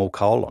proximal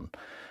colon?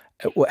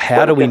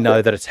 How do we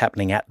know that it's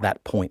happening at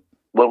that point?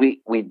 Well,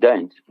 we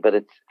don't,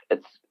 but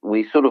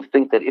we sort of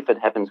think that if it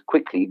happens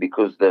quickly,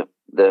 because the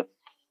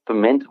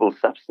fermentable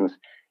substance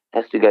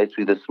has to go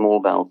through the small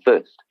bowel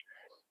first.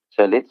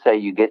 So let's say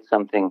you get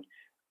something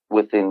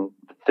within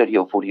 30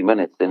 or 40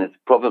 minutes, then it's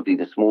probably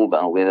the small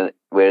bowel,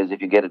 whereas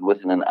if you get it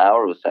within an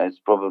hour or so, it's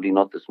probably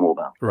not the small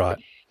bowel. Right.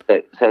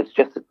 So it's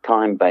just a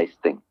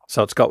time-based thing.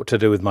 So it's got to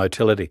do with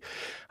motility.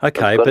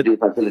 Okay, it's got to do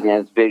with motility,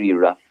 and it's very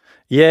rough.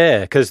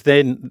 Yeah, because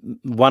then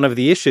one of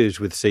the issues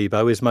with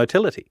SIBO is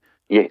motility.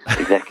 Yes,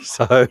 exactly.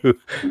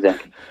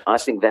 Exactly. I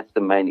think that's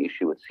the main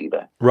issue with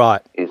SIBO.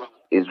 Right.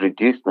 Is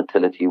reduced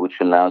motility, which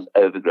allows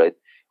overgrowth.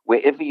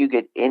 Wherever you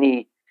get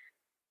any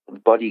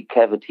body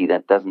cavity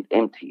that doesn't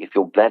empty, if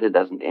your bladder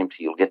doesn't empty,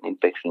 you'll get an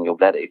infection in your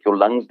bladder. If your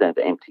lungs don't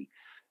empty,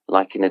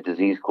 like in a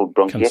disease called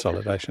bronchiectasis,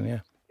 consolidation, yeah,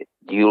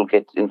 you'll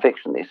get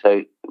infection there.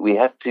 So we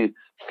have to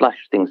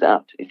flush things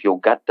out. If your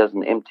gut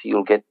doesn't empty,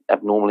 you'll get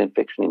abnormal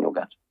infection in your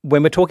gut.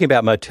 When we're talking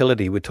about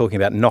motility, we're talking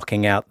about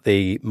knocking out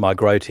the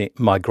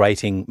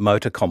migrating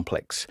motor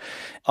complex.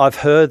 I've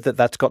heard that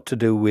that's got to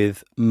do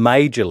with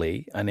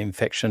majorly an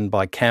infection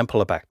by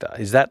Campylobacter.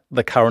 Is that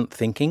the current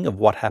thinking of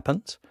what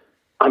happens?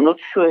 I'm not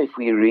sure if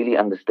we really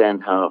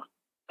understand how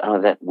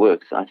that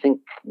works. I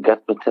think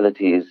gut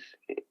motility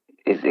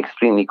is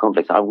extremely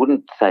complex. I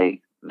wouldn't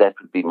say that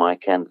would be my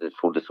candidate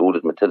for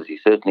disordered motility,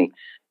 certainly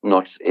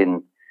not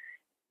in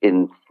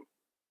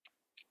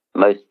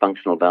most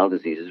functional bowel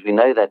diseases. We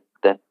know that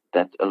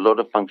a lot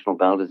of functional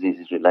bowel disease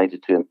is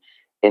related to an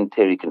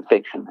enteric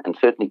infection, and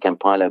certainly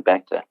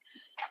Campylobacter,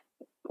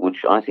 which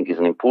I think is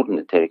an important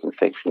enteric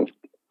infection.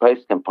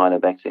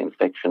 Post-Campylobacter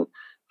infection,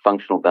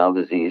 functional bowel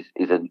disease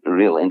is a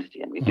real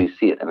entity, and we do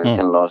see it, and it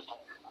can last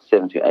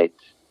 7 to 8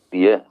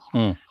 years.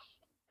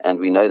 And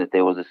we know that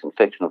there was this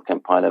infection of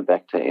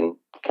Campylobacter in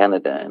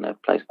Canada in a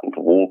place called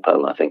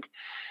Walpole, I think,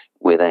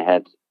 where they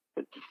had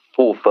a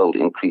 4-fold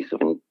increase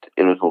of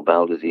irritable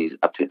bowel disease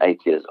up to 8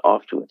 years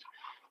afterwards.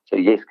 So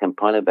yes,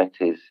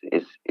 Campylobacter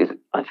is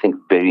I think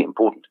very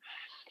important.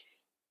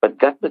 But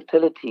gut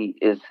motility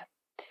is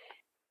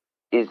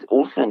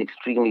also an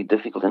extremely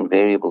difficult and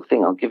variable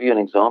thing. I'll give you an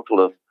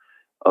example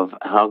of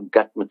how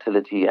gut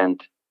motility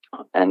and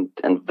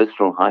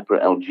visceral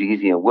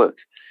hyperalgesia work.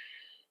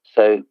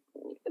 So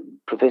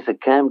Professor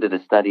Cam did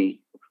a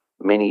study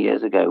many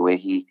years ago where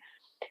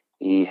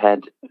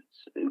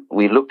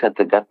we looked at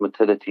the gut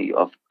motility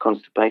of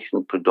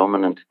constipation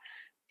predominant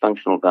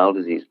functional bowel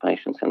disease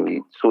patients, and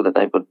we saw that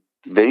they've got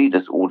very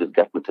disordered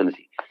gut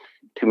motility.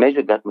 To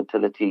measure gut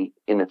motility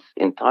in its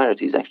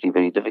entirety is actually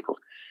very difficult.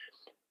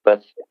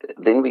 But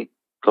then we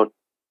got,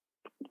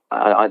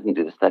 I didn't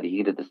do the study,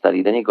 he did the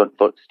study, then he got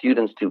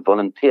students to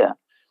volunteer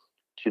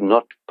to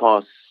not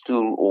pass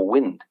stool or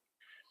wind.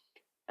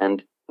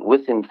 And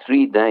within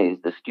 3 days,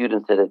 the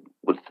students that had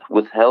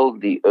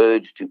withheld the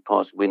urge to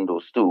pass wind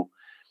or stool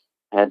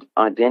had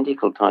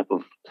identical type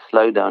of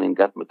slowdown in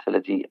gut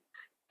motility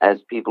as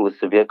people with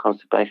severe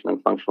constipation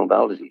and functional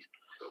bowel disease.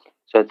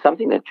 So it's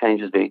something that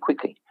changes very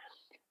quickly.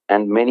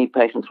 And many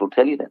patients will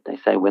tell you that. They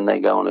say when they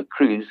go on a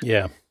cruise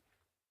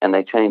and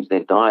they change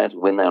their diet,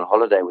 when they're on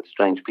holiday with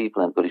strange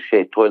people and got to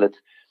share toilets,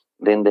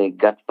 then their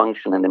gut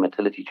function and their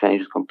motility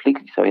changes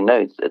completely. So we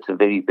know it's a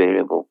very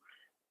variable,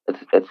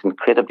 it's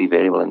incredibly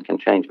variable and can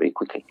change very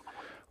quickly.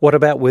 What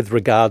about with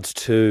regards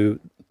to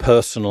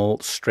personal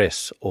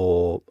stress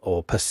or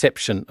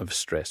perception of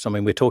stress? I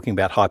mean, we're talking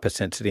about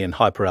hypersensitivity and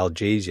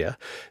hyperalgesia.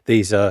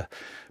 These are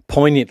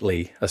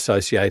poignantly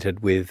associated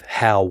with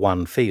how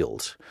one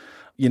feels.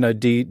 You know,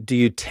 do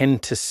you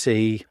tend to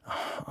see,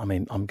 I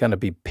mean, I'm going to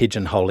be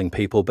pigeonholing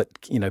people, but,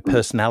 you know,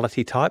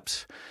 personality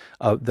types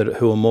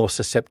who are more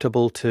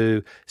susceptible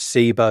to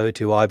SIBO,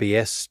 to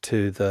IBS,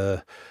 to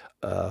the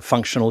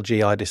functional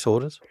GI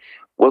disorders?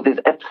 Well, there's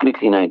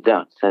absolutely no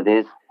doubt. So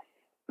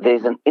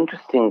there's an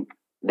interesting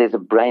there's a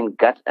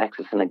brain-gut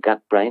axis and a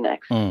gut-brain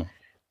axis. Mm.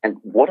 And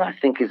what I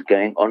think is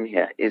going on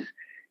here is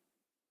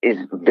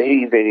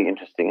very, very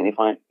interesting.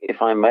 And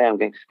if I may, I'm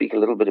going to speak a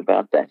little bit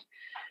about that.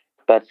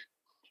 But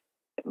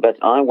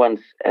I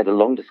once had a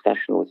long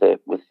discussion with a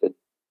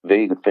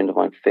very good friend of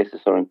mine, Professor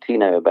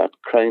Sorrentino, about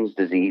Crohn's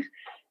disease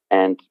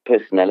and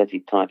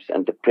personality types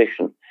and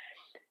depression.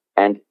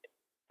 And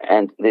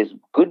there's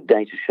good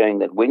data showing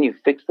that when you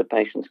fix the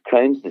patient's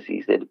Crohn's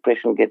disease, their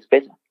depression gets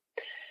better.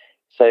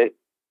 So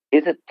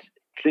is it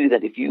true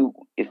that if you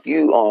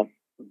are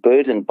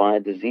burdened by a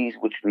disease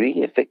which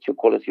really affects your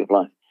quality of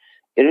life,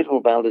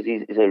 irritable bowel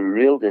disease is a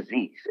real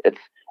disease.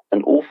 It's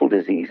an awful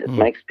disease. It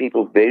makes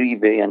people very,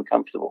 very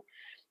uncomfortable.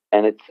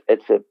 And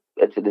it's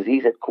a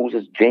disease that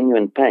causes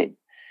genuine pain.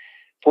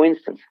 For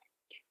instance,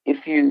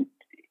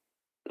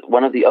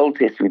 one of the old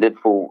tests we did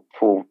for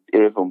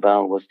irritable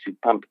bowel was to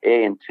pump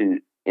air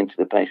into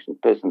the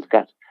person's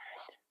gut.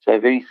 So a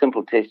very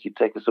simple test, you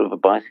take a sort of a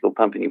bicycle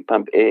pump and you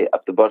pump air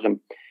up the bottom.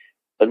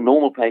 A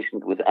normal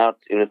patient without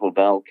irritable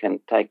bowel can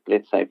take,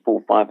 let's say, 400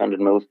 or 500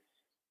 mils.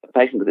 A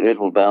patient with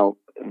irritable bowel,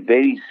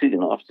 very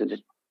soon after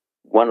just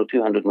 100 or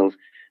 200 mils,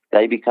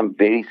 they become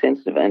very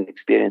sensitive and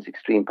experience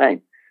extreme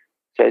pain.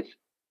 So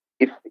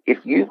if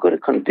you've got a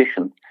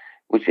condition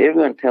which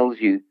everyone tells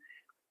you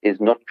is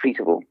not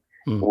treatable,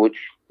 which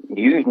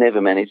you've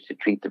never managed to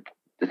treat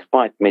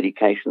despite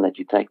medication that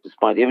you take,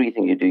 despite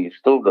everything you do, you've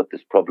still got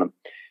this problem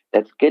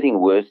that's getting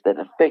worse, that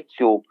affects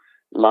your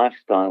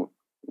lifestyle,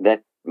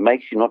 that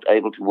makes you not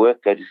able to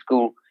work, go to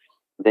school,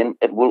 then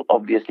it will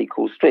obviously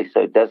cause stress.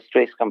 So does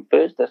stress come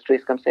first? Does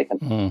stress come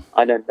second?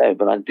 I don't know,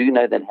 but I do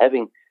know that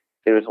having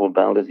irritable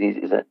bowel disease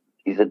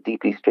is a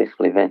deeply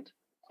stressful event.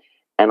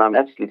 And I'm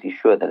absolutely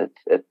sure that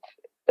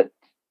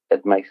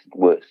it makes it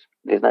worse.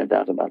 There's no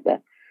doubt about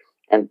that.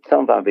 And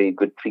some of our very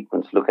good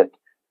treatments look at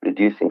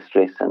reducing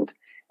stress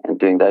and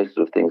doing those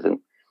sort of things. And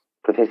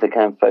Professor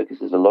Camp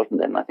focuses a lot on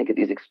that, and I think it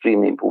is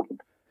extremely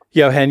important.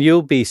 Johan,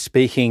 you'll be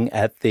speaking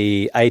at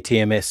the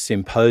ATMS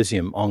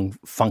Symposium on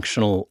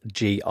functional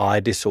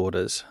GI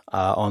disorders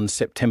on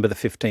September the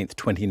 15th,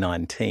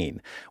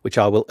 2019, which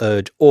I will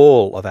urge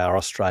all of our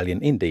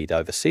Australian, indeed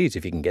overseas,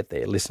 if you can get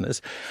there,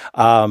 listeners,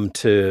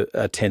 to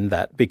attend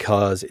that,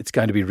 because it's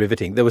going to be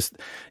riveting.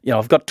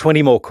 I've got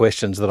 20 more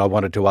questions that I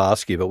wanted to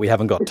ask you, but we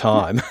haven't got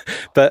time.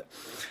 But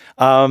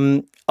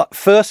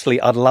firstly,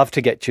 I'd love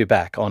to get you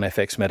back on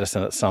FX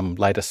Medicine at some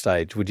later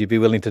stage. Would you be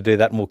willing to do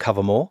that, and we'll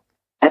cover more?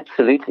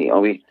 Absolutely.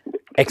 Are we?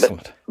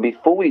 Excellent. But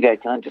before we go,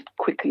 can I just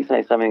quickly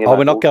say something about... Oh,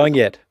 we're not going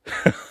yet.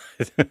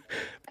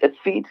 It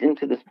feeds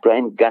into this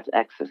brain-gut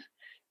axis.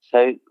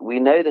 So we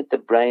know that the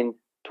brain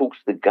talks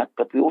to the gut,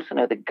 but we also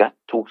know the gut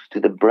talks to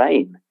the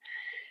brain.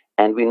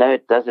 And we know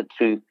it does it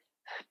through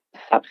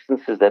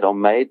substances that are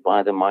made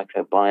by the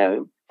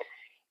microbiome.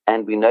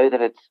 And we know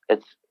that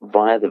it's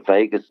via the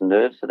vagus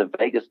nerve. So the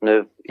vagus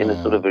nerve, in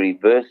a sort of a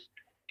reverse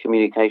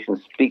communication,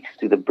 speaks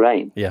to the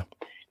brain. Yeah.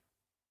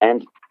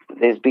 And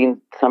there's been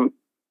some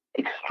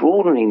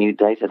extraordinary new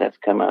data that's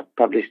come out,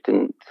 published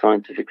in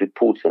scientific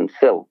reports and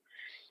Cell,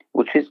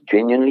 which is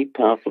genuinely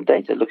powerful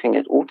data looking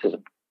at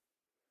autism.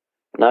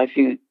 Now, if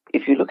you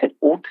look at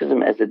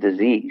autism as a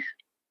disease,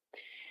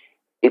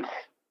 it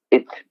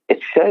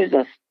shows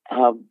us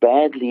how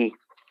badly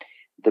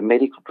the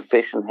medical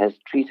profession has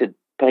treated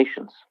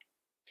patients.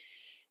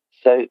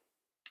 So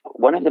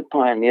one of the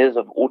pioneers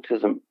of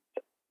autism,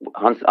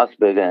 Hans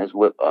Asperger,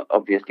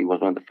 obviously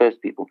was one of the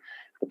first people,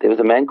 but there was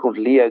a man called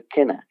Leo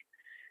Kenner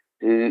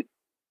who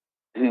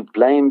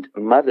blamed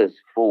mothers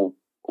for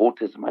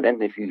autism. I don't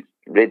know if you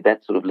read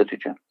that sort of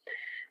literature.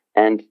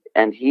 And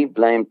he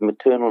blamed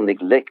maternal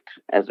neglect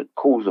as a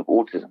cause of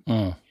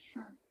autism.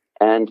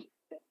 And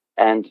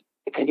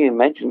can you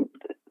imagine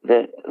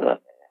the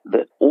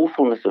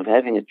awfulness of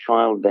having a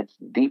child that's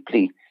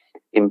deeply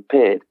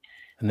impaired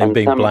and then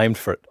being blamed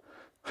for it?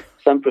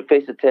 Some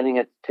professor telling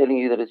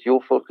you that it's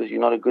your fault because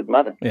you're not a good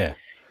mother. Yeah.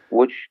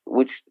 Which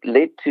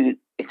led to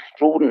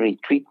extraordinary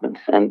treatments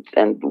and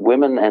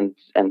women and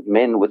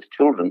men with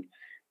children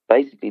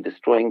basically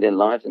destroying their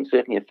lives and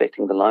certainly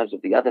affecting the lives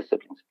of the other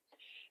siblings.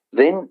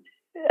 Then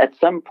at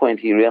some point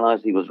he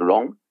realized he was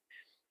wrong,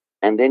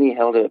 and then he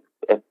held a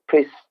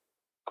press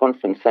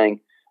conference saying,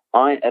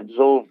 "I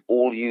absolve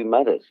all you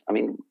mothers." I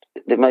mean,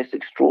 the most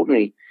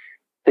extraordinary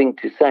thing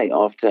to say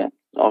after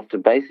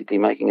basically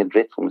making a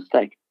dreadful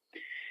mistake.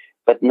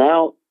 But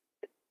now,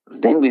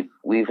 then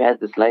we've had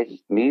this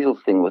latest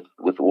measles thing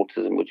with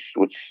autism, which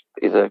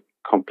is a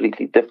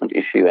completely different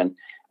issue and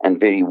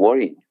very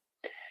worrying.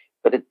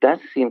 But it does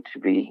seem to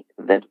be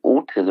that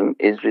autism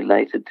is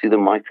related to the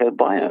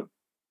microbiome.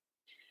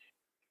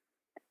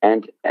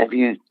 And have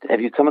you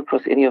come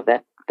across any of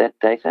that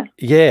data?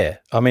 Yeah,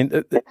 I mean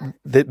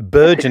the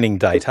burgeoning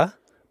data,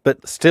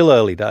 but still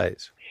early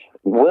days.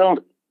 Well,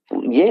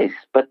 yes,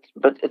 but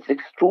it's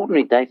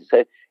extraordinary data.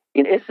 So,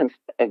 in essence,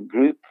 a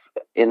group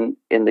in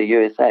the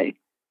USA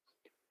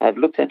have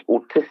looked at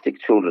autistic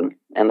children,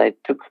 and they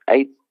took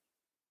 18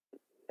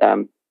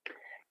 or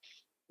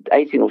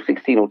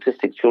 16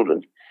 autistic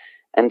children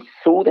and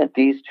saw that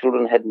these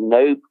children had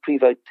no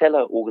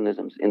Prevotella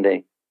organisms in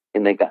their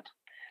in their gut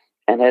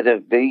and had a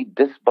very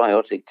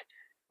dysbiotic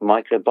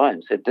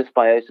microbiome. So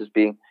dysbiosis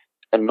being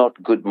a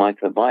not good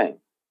microbiome.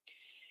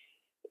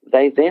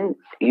 They then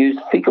used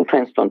fecal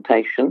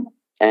transplantation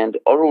and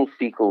oral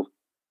fecal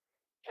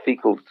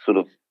sort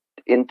of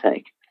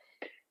intake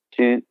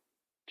to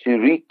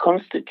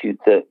reconstitute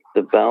the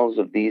bowels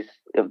of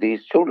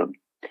these children.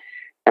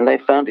 And they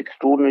found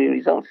extraordinary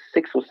results.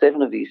 6 or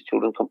 7 of these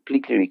children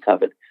completely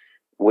recovered,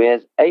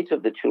 whereas 8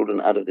 of the children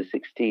out of the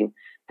 16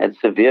 had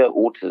severe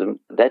autism.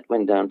 That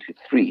went down to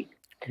 3.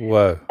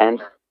 Whoa.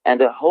 And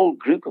a whole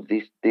group of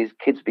these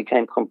kids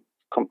became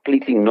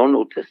completely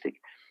non-autistic,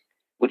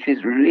 which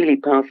is really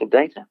powerful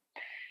data.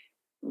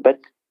 But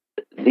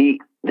the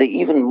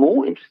even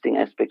more interesting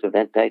aspect of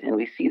that data, and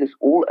we see this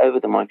all over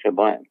the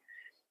microbiome,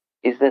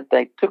 is that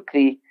they took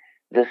the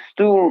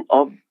stool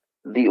of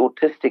the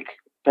autistic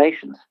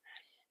patients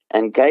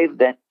and gave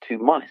that to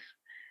mice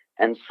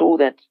and saw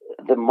that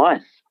the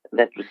mice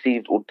that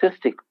received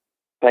autistic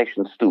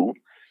patient stool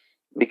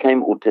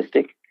became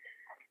autistic.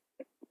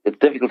 It's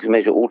difficult to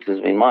measure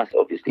autism in mice,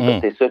 obviously,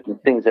 but there's certain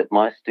things that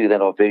mice do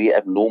that are very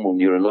abnormal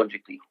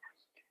neurologically,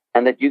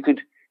 and that you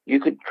could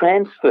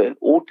transfer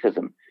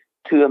autism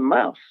to a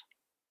mouse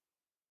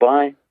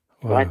by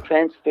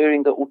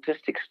transferring the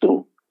autistic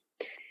stool.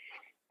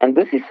 And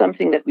this is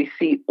something that we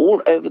see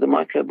all over the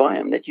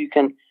microbiome, that you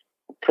can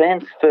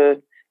transfer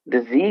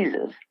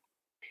diseases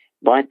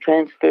by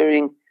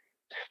transferring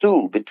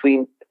stool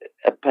between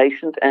a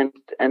patient and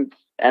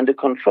a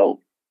control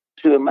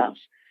to a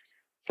mouse.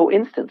 For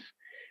instance,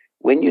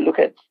 when you look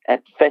at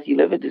fatty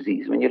liver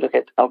disease, when you look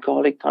at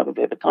alcoholic type of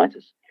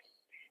hepatitis,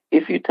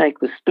 if you take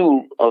the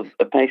stool of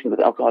a patient with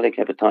alcoholic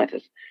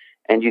hepatitis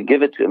and you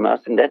give it to a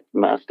mouse, and that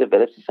mouse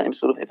develops the same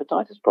sort of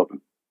hepatitis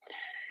problem.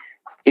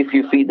 If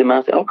you feed the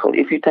mouse alcohol,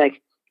 if you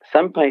take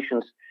some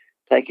patients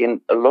take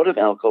in a lot of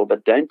alcohol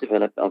but don't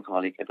develop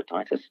alcoholic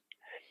hepatitis,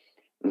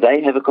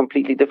 they have a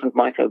completely different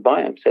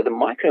microbiome. So the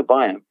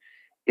microbiome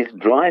is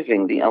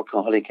driving the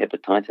alcoholic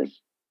hepatitis,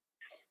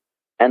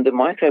 and the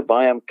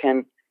microbiome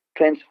can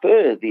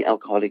transfer the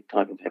alcoholic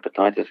type of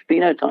hepatitis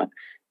phenotype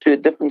to a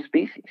different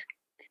species.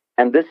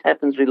 And this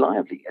happens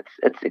reliably.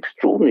 It's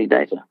extraordinary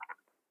data.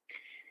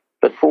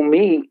 But for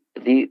me,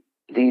 the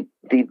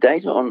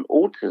data on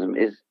autism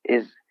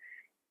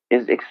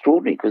is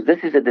extraordinary, because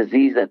this is a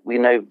disease that we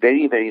know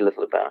very, very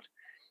little about.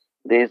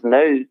 There's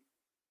no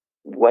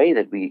way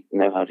that we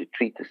know how to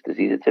treat this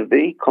disease. It's a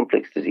very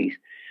complex disease.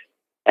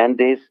 And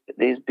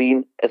there's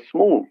been a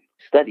small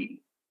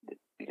study,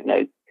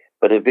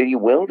 but a very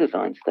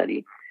well-designed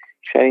study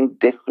showing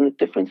definite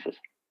differences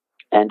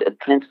and a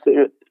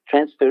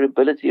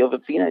transferability of a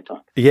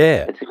phenotype.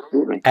 Yeah, it's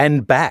extraordinary.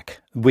 And back,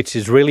 which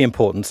is really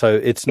important. So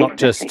it's not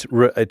just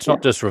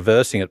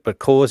reversing it, but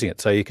causing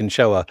it. So you can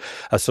show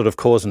a sort of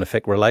cause and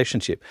effect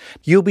relationship.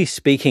 You'll be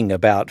speaking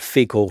about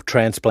fecal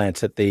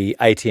transplants at the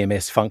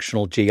ATMS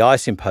Functional GI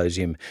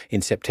Symposium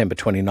in September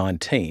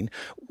 2019.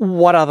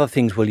 What other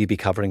things will you be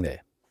covering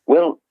there?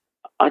 Well,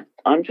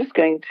 I'm just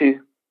going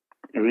to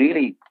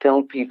really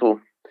tell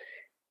people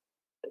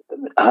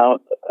how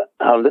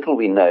little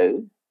we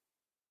know,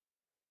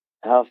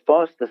 how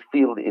fast this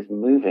field is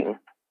moving,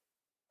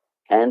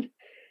 and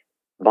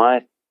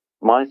my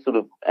sort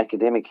of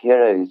academic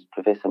hero is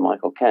Professor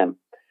Michael Cam,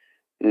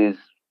 I've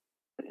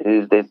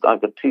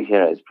got 2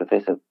 heroes,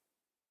 Professor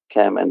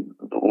Cam and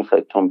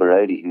also Tom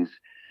Bogaerde,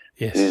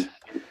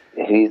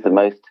 he's the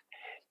most.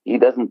 He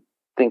doesn't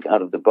think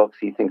out of the box;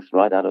 he thinks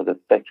right out of the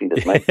factory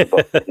that makes the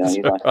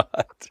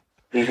box.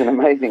 He's an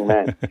amazing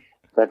man,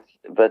 but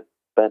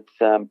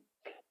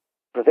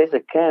Professor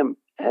Cam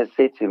has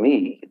said to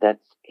me that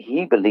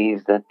he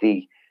believes that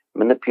the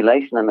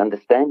manipulation and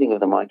understanding of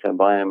the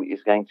microbiome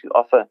is going to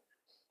offer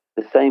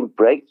the same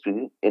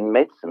breakthrough in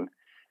medicine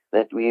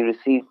that we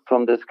received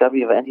from the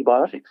discovery of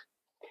antibiotics.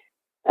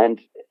 And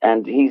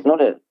he's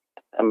not a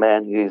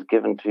man who is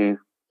given to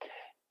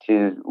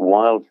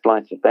wild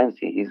flights of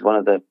fancy. He's one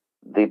of the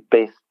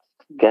best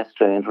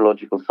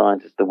gastroenterological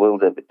scientists the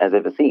world has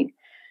ever seen.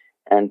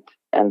 And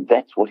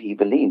that's what he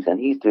believes. And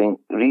he's doing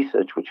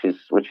research which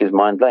is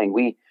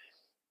mind-blowing.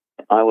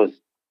 I was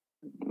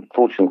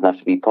fortunate enough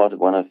to be part of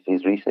one of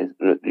his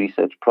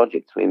research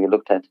projects where we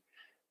looked at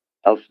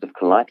ulcerative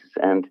colitis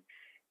and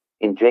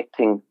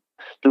injecting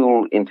donor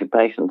stool into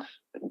patients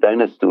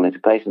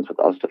with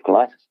ulcerative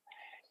colitis.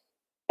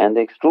 And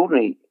the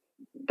extraordinary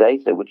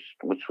data, which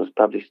was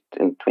published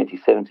in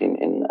 2017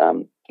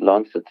 in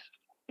Lancet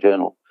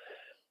journal,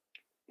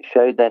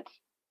 showed that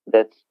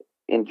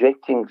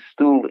injecting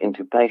stool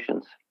into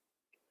patients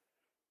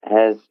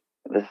has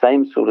the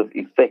same sort of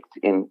effect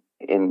in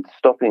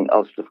stopping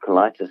ulcerative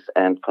colitis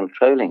and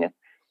controlling it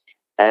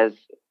as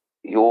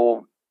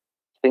your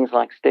things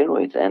like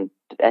steroids and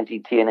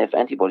anti-TNF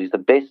antibodies. The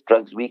best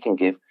drugs we can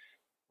give,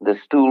 the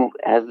stool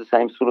has the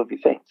same sort of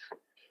effects.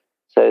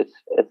 So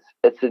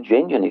it's a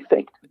genuine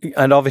effect.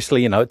 And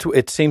obviously,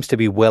 it seems to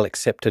be well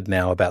accepted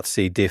now about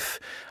C. diff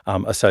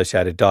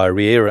associated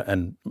diarrhea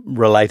and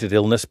related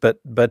illness, but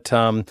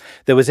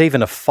there was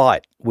even a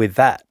fight with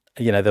that,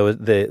 there was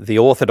the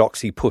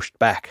orthodoxy pushed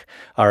back,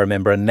 I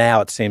remember, and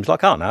now it seems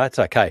like, oh, no, it's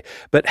okay.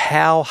 But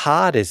how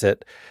hard is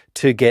it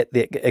to get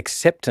the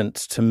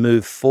acceptance to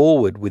move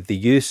forward with the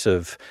use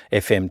of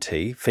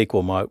FMT,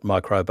 fecal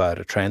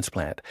microbiota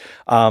transplant,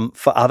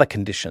 for other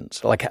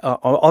conditions? Like,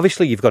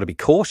 obviously, you've got to be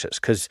cautious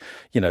because,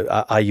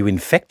 are you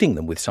infecting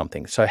them with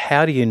something? So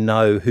how do you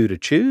know who to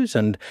choose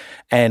and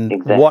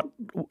Exactly. what,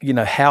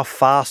 how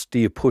fast do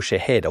you push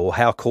ahead, or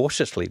how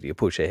cautiously do you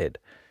push ahead?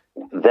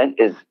 That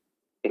is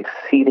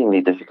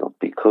exceedingly difficult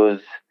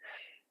because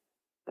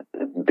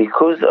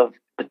of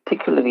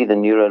particularly the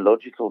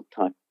neurological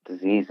type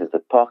diseases,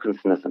 the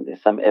Parkinsonism.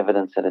 There's some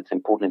evidence that it's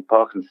important in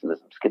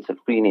Parkinsonism,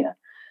 schizophrenia,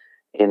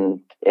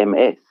 in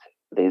MS.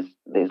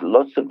 There's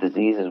lots of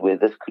diseases where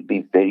this could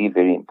be very,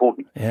 very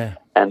important. Yeah.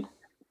 And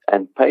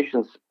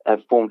patients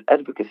have formed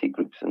advocacy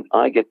groups, and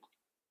I get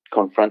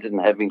confronted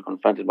and have been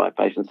confronted by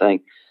patients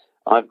saying,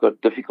 I've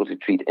got difficult to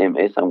treat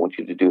MS, I want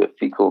you to do a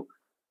fecal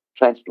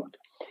transplant.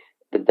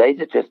 The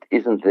data just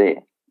isn't there.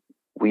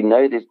 We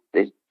know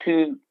there's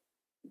two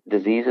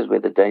diseases where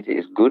the data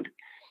is good,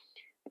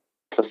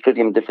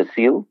 Clostridium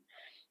difficile,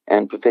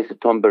 and Professor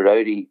Den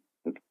Bogaerde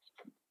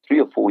 3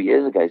 or 4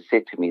 years ago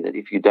said to me that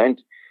if you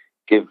don't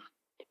give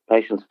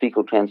patients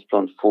fecal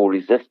transplant for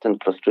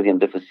resistant Clostridium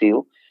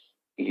difficile,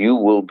 you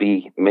will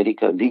be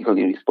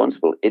medico-legally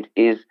responsible. It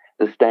is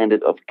the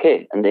standard of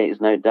care, and there is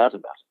no doubt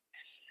about it.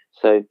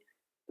 So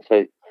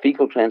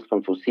fecal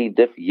transplant for C.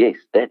 diff, yes,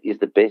 that is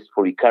the best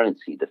for recurrent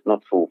C. diff,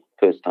 not for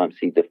first-time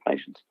C. diff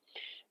patients.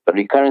 But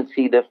recurrent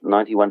C. diff,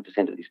 91%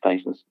 of these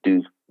patients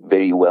do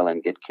very well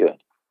and get cured.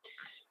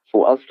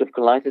 For ulcerative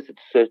colitis, it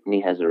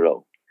certainly has a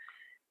role.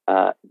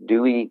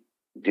 Do we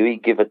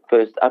give it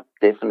first up?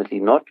 Definitely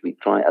not. We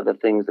try other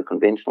things, the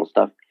conventional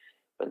stuff,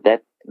 but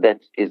that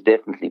is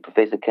definitely,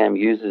 Professor Cam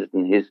uses it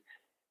in his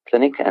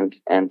clinic, and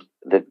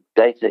the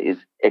data is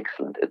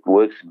excellent. It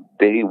works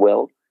very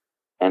well,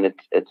 and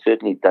it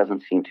certainly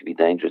doesn't seem to be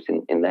dangerous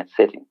in that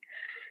setting.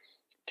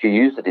 To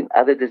use it in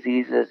other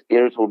diseases,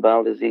 irritable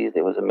bowel disease,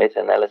 there was a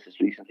meta-analysis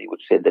recently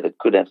which said that it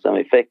could have some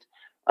effect.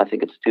 I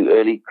think it's too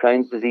early.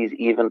 Crohn's disease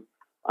even,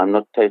 I'm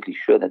not totally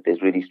sure that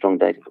there's really strong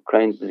data for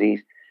Crohn's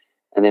disease.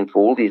 And then for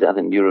all these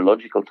other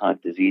neurological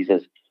type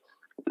diseases,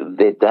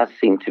 there does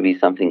seem to be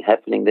something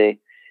happening there.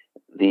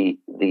 The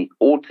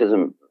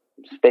autism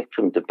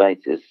spectrum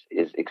debate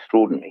is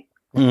extraordinary.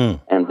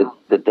 And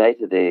the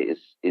data there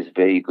is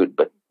very good,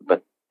 but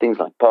things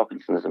like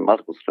Parkinsonism,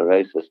 multiple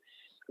sclerosis,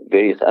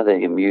 various other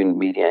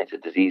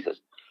immune-mediated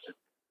diseases,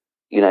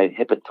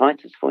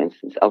 hepatitis, for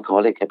instance,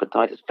 alcoholic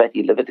hepatitis,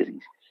 fatty liver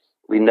disease.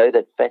 We know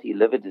that fatty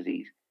liver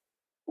disease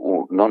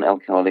or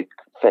non-alcoholic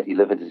fatty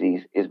liver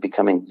disease is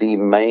becoming the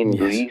main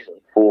reason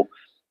for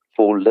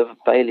liver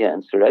failure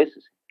and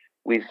cirrhosis.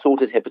 We've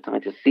sorted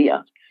hepatitis C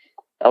out.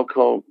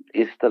 Alcohol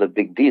is still a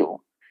big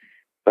deal,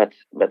 but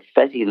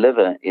fatty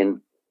liver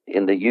in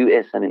the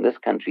US and in this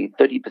country,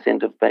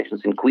 30% of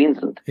patients in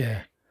Queensland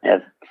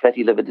have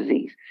fatty liver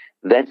disease.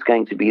 That's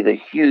going to be the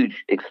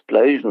huge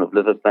explosion of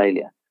liver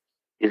failure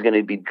is going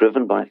to be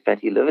driven by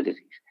fatty liver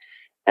disease.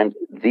 And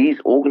these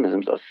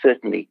organisms are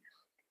certainly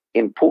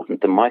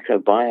important. The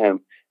microbiome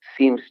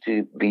seems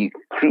to be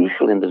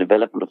crucial in the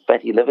development of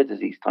fatty liver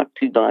disease, type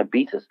 2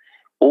 diabetes,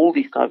 all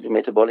these types of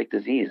metabolic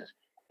diseases,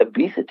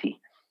 obesity.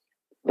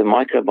 The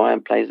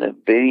microbiome plays a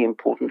very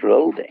important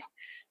role there.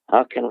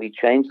 How can we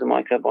change the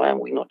microbiome?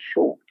 We're not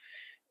sure.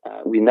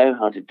 We know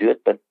how to do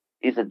it, but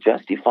is it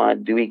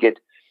justified? Do we get,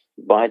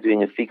 by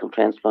doing a fecal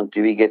transplant,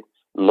 do we get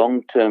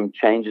long-term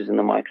changes in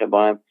the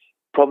microbiome?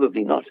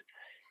 Probably not.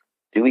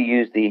 Do we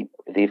use the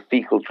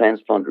fecal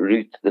transplant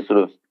route, the sort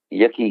of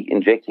yucky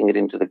injecting it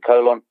into the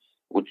colon,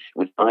 which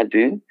I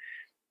do?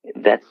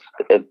 That's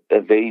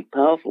a very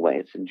powerful way.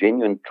 It's a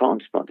genuine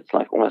transplant. It's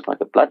almost like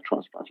a blood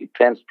transplant. You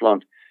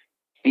transplant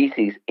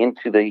feces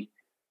into the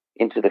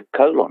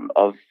colon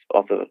of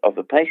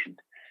a patient.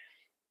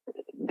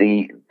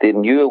 The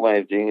newer way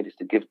of doing it is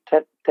to give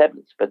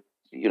tablets, but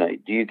do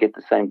you get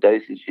the same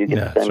dosage? Do you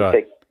get the same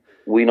effect?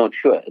 We're not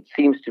sure. It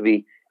seems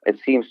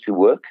to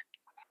work.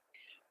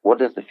 What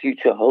does the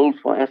future hold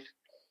for us?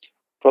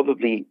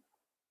 Probably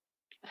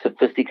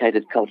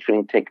sophisticated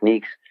culturing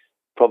techniques,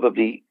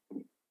 probably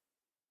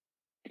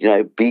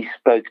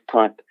bespoke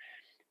type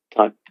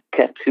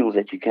capsules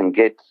that you can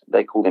get.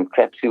 They call them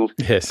capsules,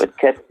 but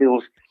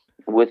capsules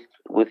with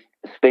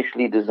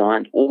specially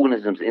designed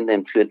organisms in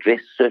them to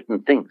address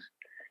certain things.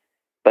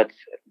 But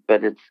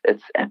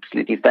it's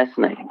absolutely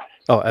fascinating.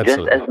 Oh,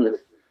 absolutely.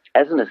 Just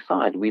as an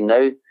aside, we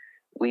know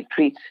we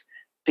treat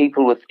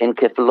people with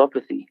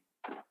encephalopathy.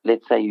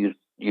 Let's say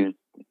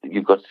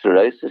you've got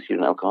cirrhosis, you're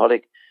an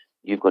alcoholic,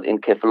 you've got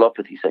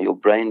encephalopathy, so your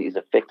brain is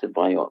affected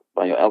by your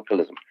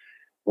alcoholism.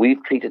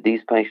 We've treated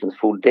these patients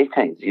for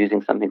decades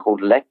using something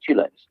called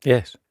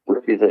lactulose,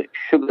 which is a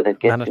sugar that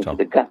gets into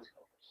the gut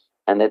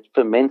and that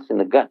ferments in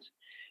the gut.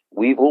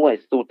 We've always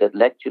thought that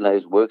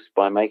lactulose works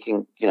by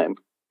making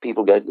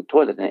people go to the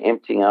toilet and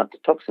emptying out the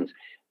toxins.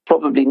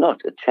 Probably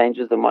not. It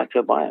changes the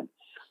microbiome.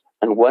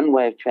 And one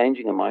way of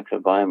changing a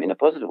microbiome in a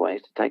positive way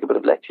is to take a bit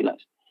of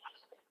lactulose.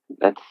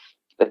 That's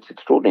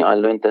extraordinary. extraordinary. I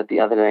learned that the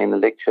other day in a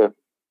lecture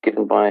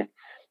given by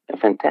a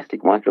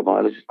fantastic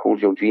microbiologist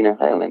called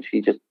Johan, and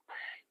she just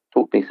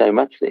taught me so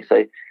much there.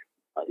 So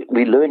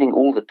we're learning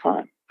all the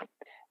time.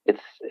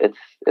 It's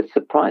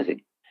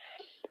surprising,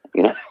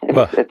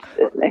 it's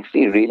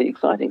actually really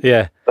exciting.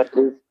 Yeah.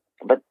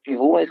 But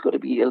you've always got to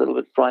be a little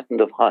bit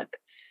frightened of hype.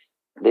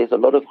 There's a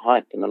lot of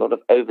hype and a lot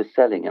of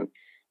overselling,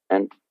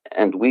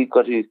 and we've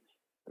got to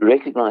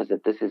recognize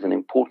that this is an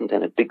important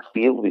and a big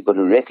field. We've got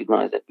to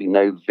recognize that we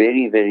know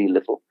very, very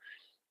little.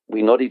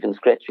 We're not even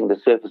scratching the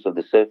surface of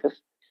the surface.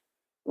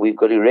 We've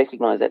got to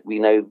recognize that we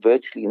know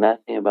virtually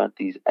nothing about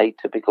these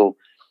atypical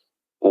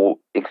or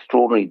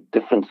extraordinary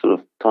different sort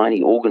of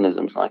tiny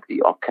organisms like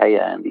the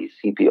archaea and the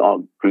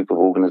CPR group of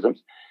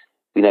organisms.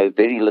 We know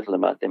very little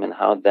about them and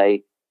how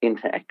they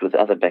interact with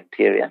other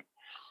bacteria.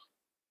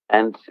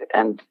 And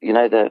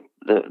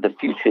the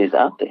future is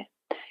out there.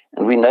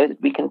 And we know that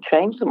we can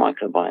change the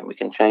microbiome. We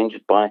can change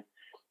it by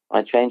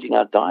changing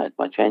our diet,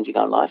 by changing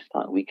our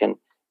lifestyle. We can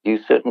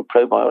use certain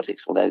probiotics,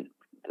 although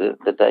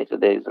the data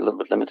there is a little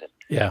bit limited.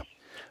 Yeah.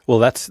 Well,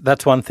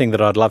 that's one thing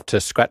that I'd love to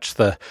scratch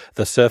the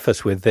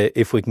surface with,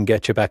 if we can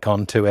get you back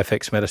on to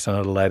FX Medicine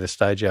at a later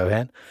stage,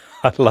 Johan.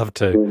 I'd love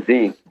to.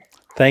 Indeed.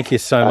 Thank you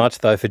so much,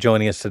 though, for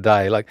joining us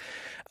today.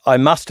 I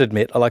must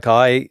admit,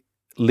 I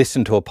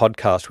listened to a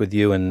podcast with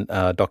you and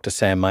Dr.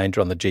 Sam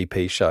Manger on the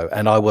GP show,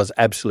 and I was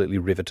absolutely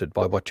riveted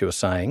by what you were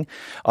saying.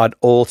 I'd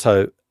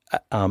also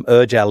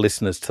urge our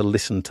listeners to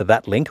listen to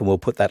that link, and we'll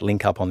put that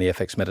link up on the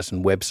FX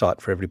Medicine website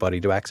for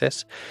everybody to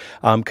access,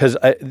 because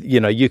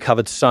you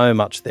covered so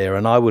much there,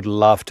 and I would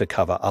love to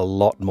cover a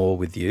lot more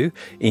with you,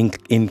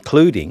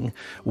 including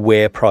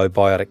where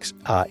probiotics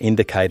are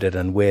indicated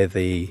and where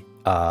the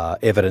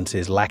evidence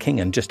is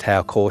lacking, and just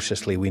how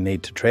cautiously we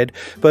need to tread,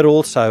 but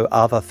also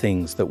other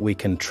things that we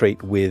can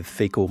treat with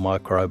fecal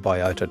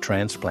microbiota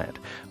transplant,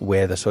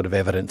 where the sort of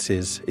evidence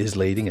is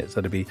leading it.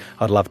 So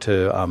I'd love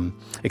to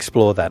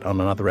explore that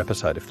on another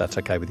episode, if that's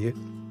okay with you.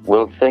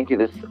 Well, thank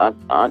you.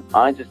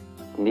 I just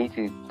need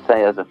to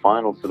say as a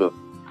final sort of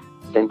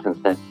sentence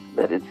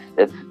that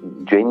it's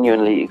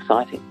genuinely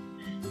exciting,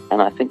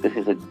 and I think this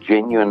is a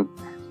genuine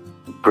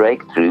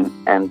breakthrough,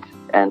 and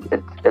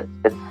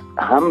it's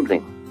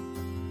humbling.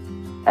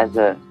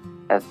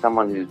 As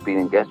someone who's been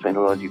in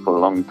gastroenterology for a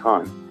long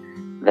time,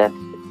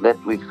 that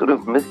we've sort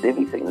of missed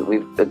everything.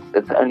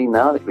 It's only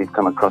now that we've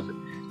come across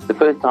it. The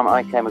first time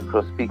I came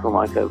across fecal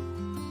micro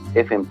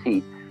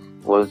FMT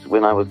was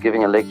when I was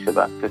giving a lecture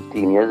about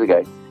 15 years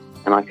ago,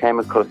 and I came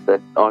across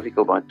that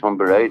article by Den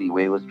Bogaerde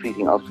where he was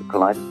treating ulcerative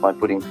colitis by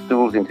putting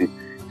stool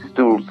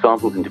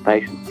samples into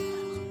patients,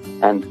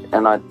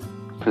 and I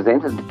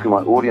presented it to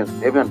my audience,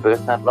 and everyone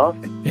burst out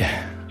laughing.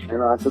 Yeah.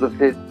 And I sort of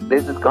said,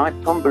 there's this guy,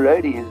 Den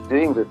Bogaerde, who's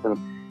doing this, and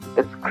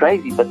it's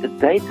crazy, but the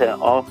data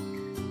are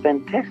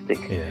fantastic.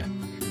 Yeah.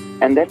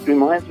 And that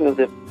reminds me of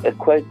a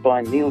quote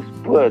by Niels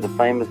Bohr, the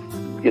famous,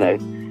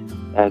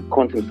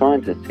 quantum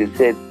scientist, who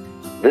said,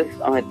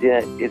 this idea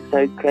is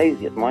so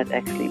crazy, it might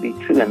actually be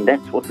true. And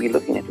that's what we're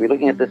looking at. We're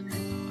looking at this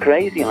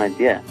crazy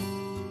idea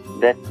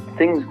that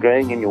things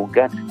growing in your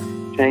gut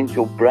change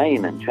your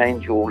brain and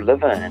change your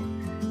liver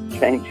and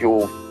change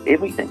your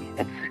everything.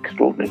 It's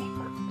extraordinary.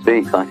 It's very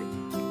exciting.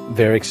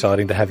 Very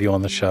exciting to have you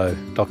on the show.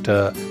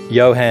 Dr.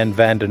 Johan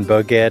van den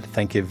Bogaerde,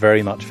 thank you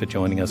very much for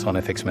joining us on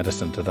FX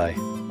Medicine today.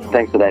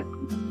 Thanks for that.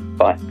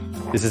 Bye.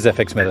 This is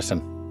FX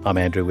Medicine. I'm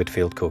Andrew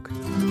Whitfield Cook.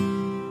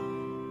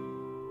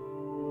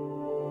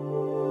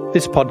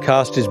 This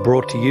podcast is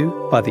brought to you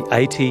by the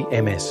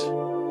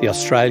ATMS, the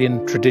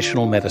Australian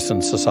Traditional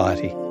Medicine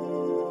Society.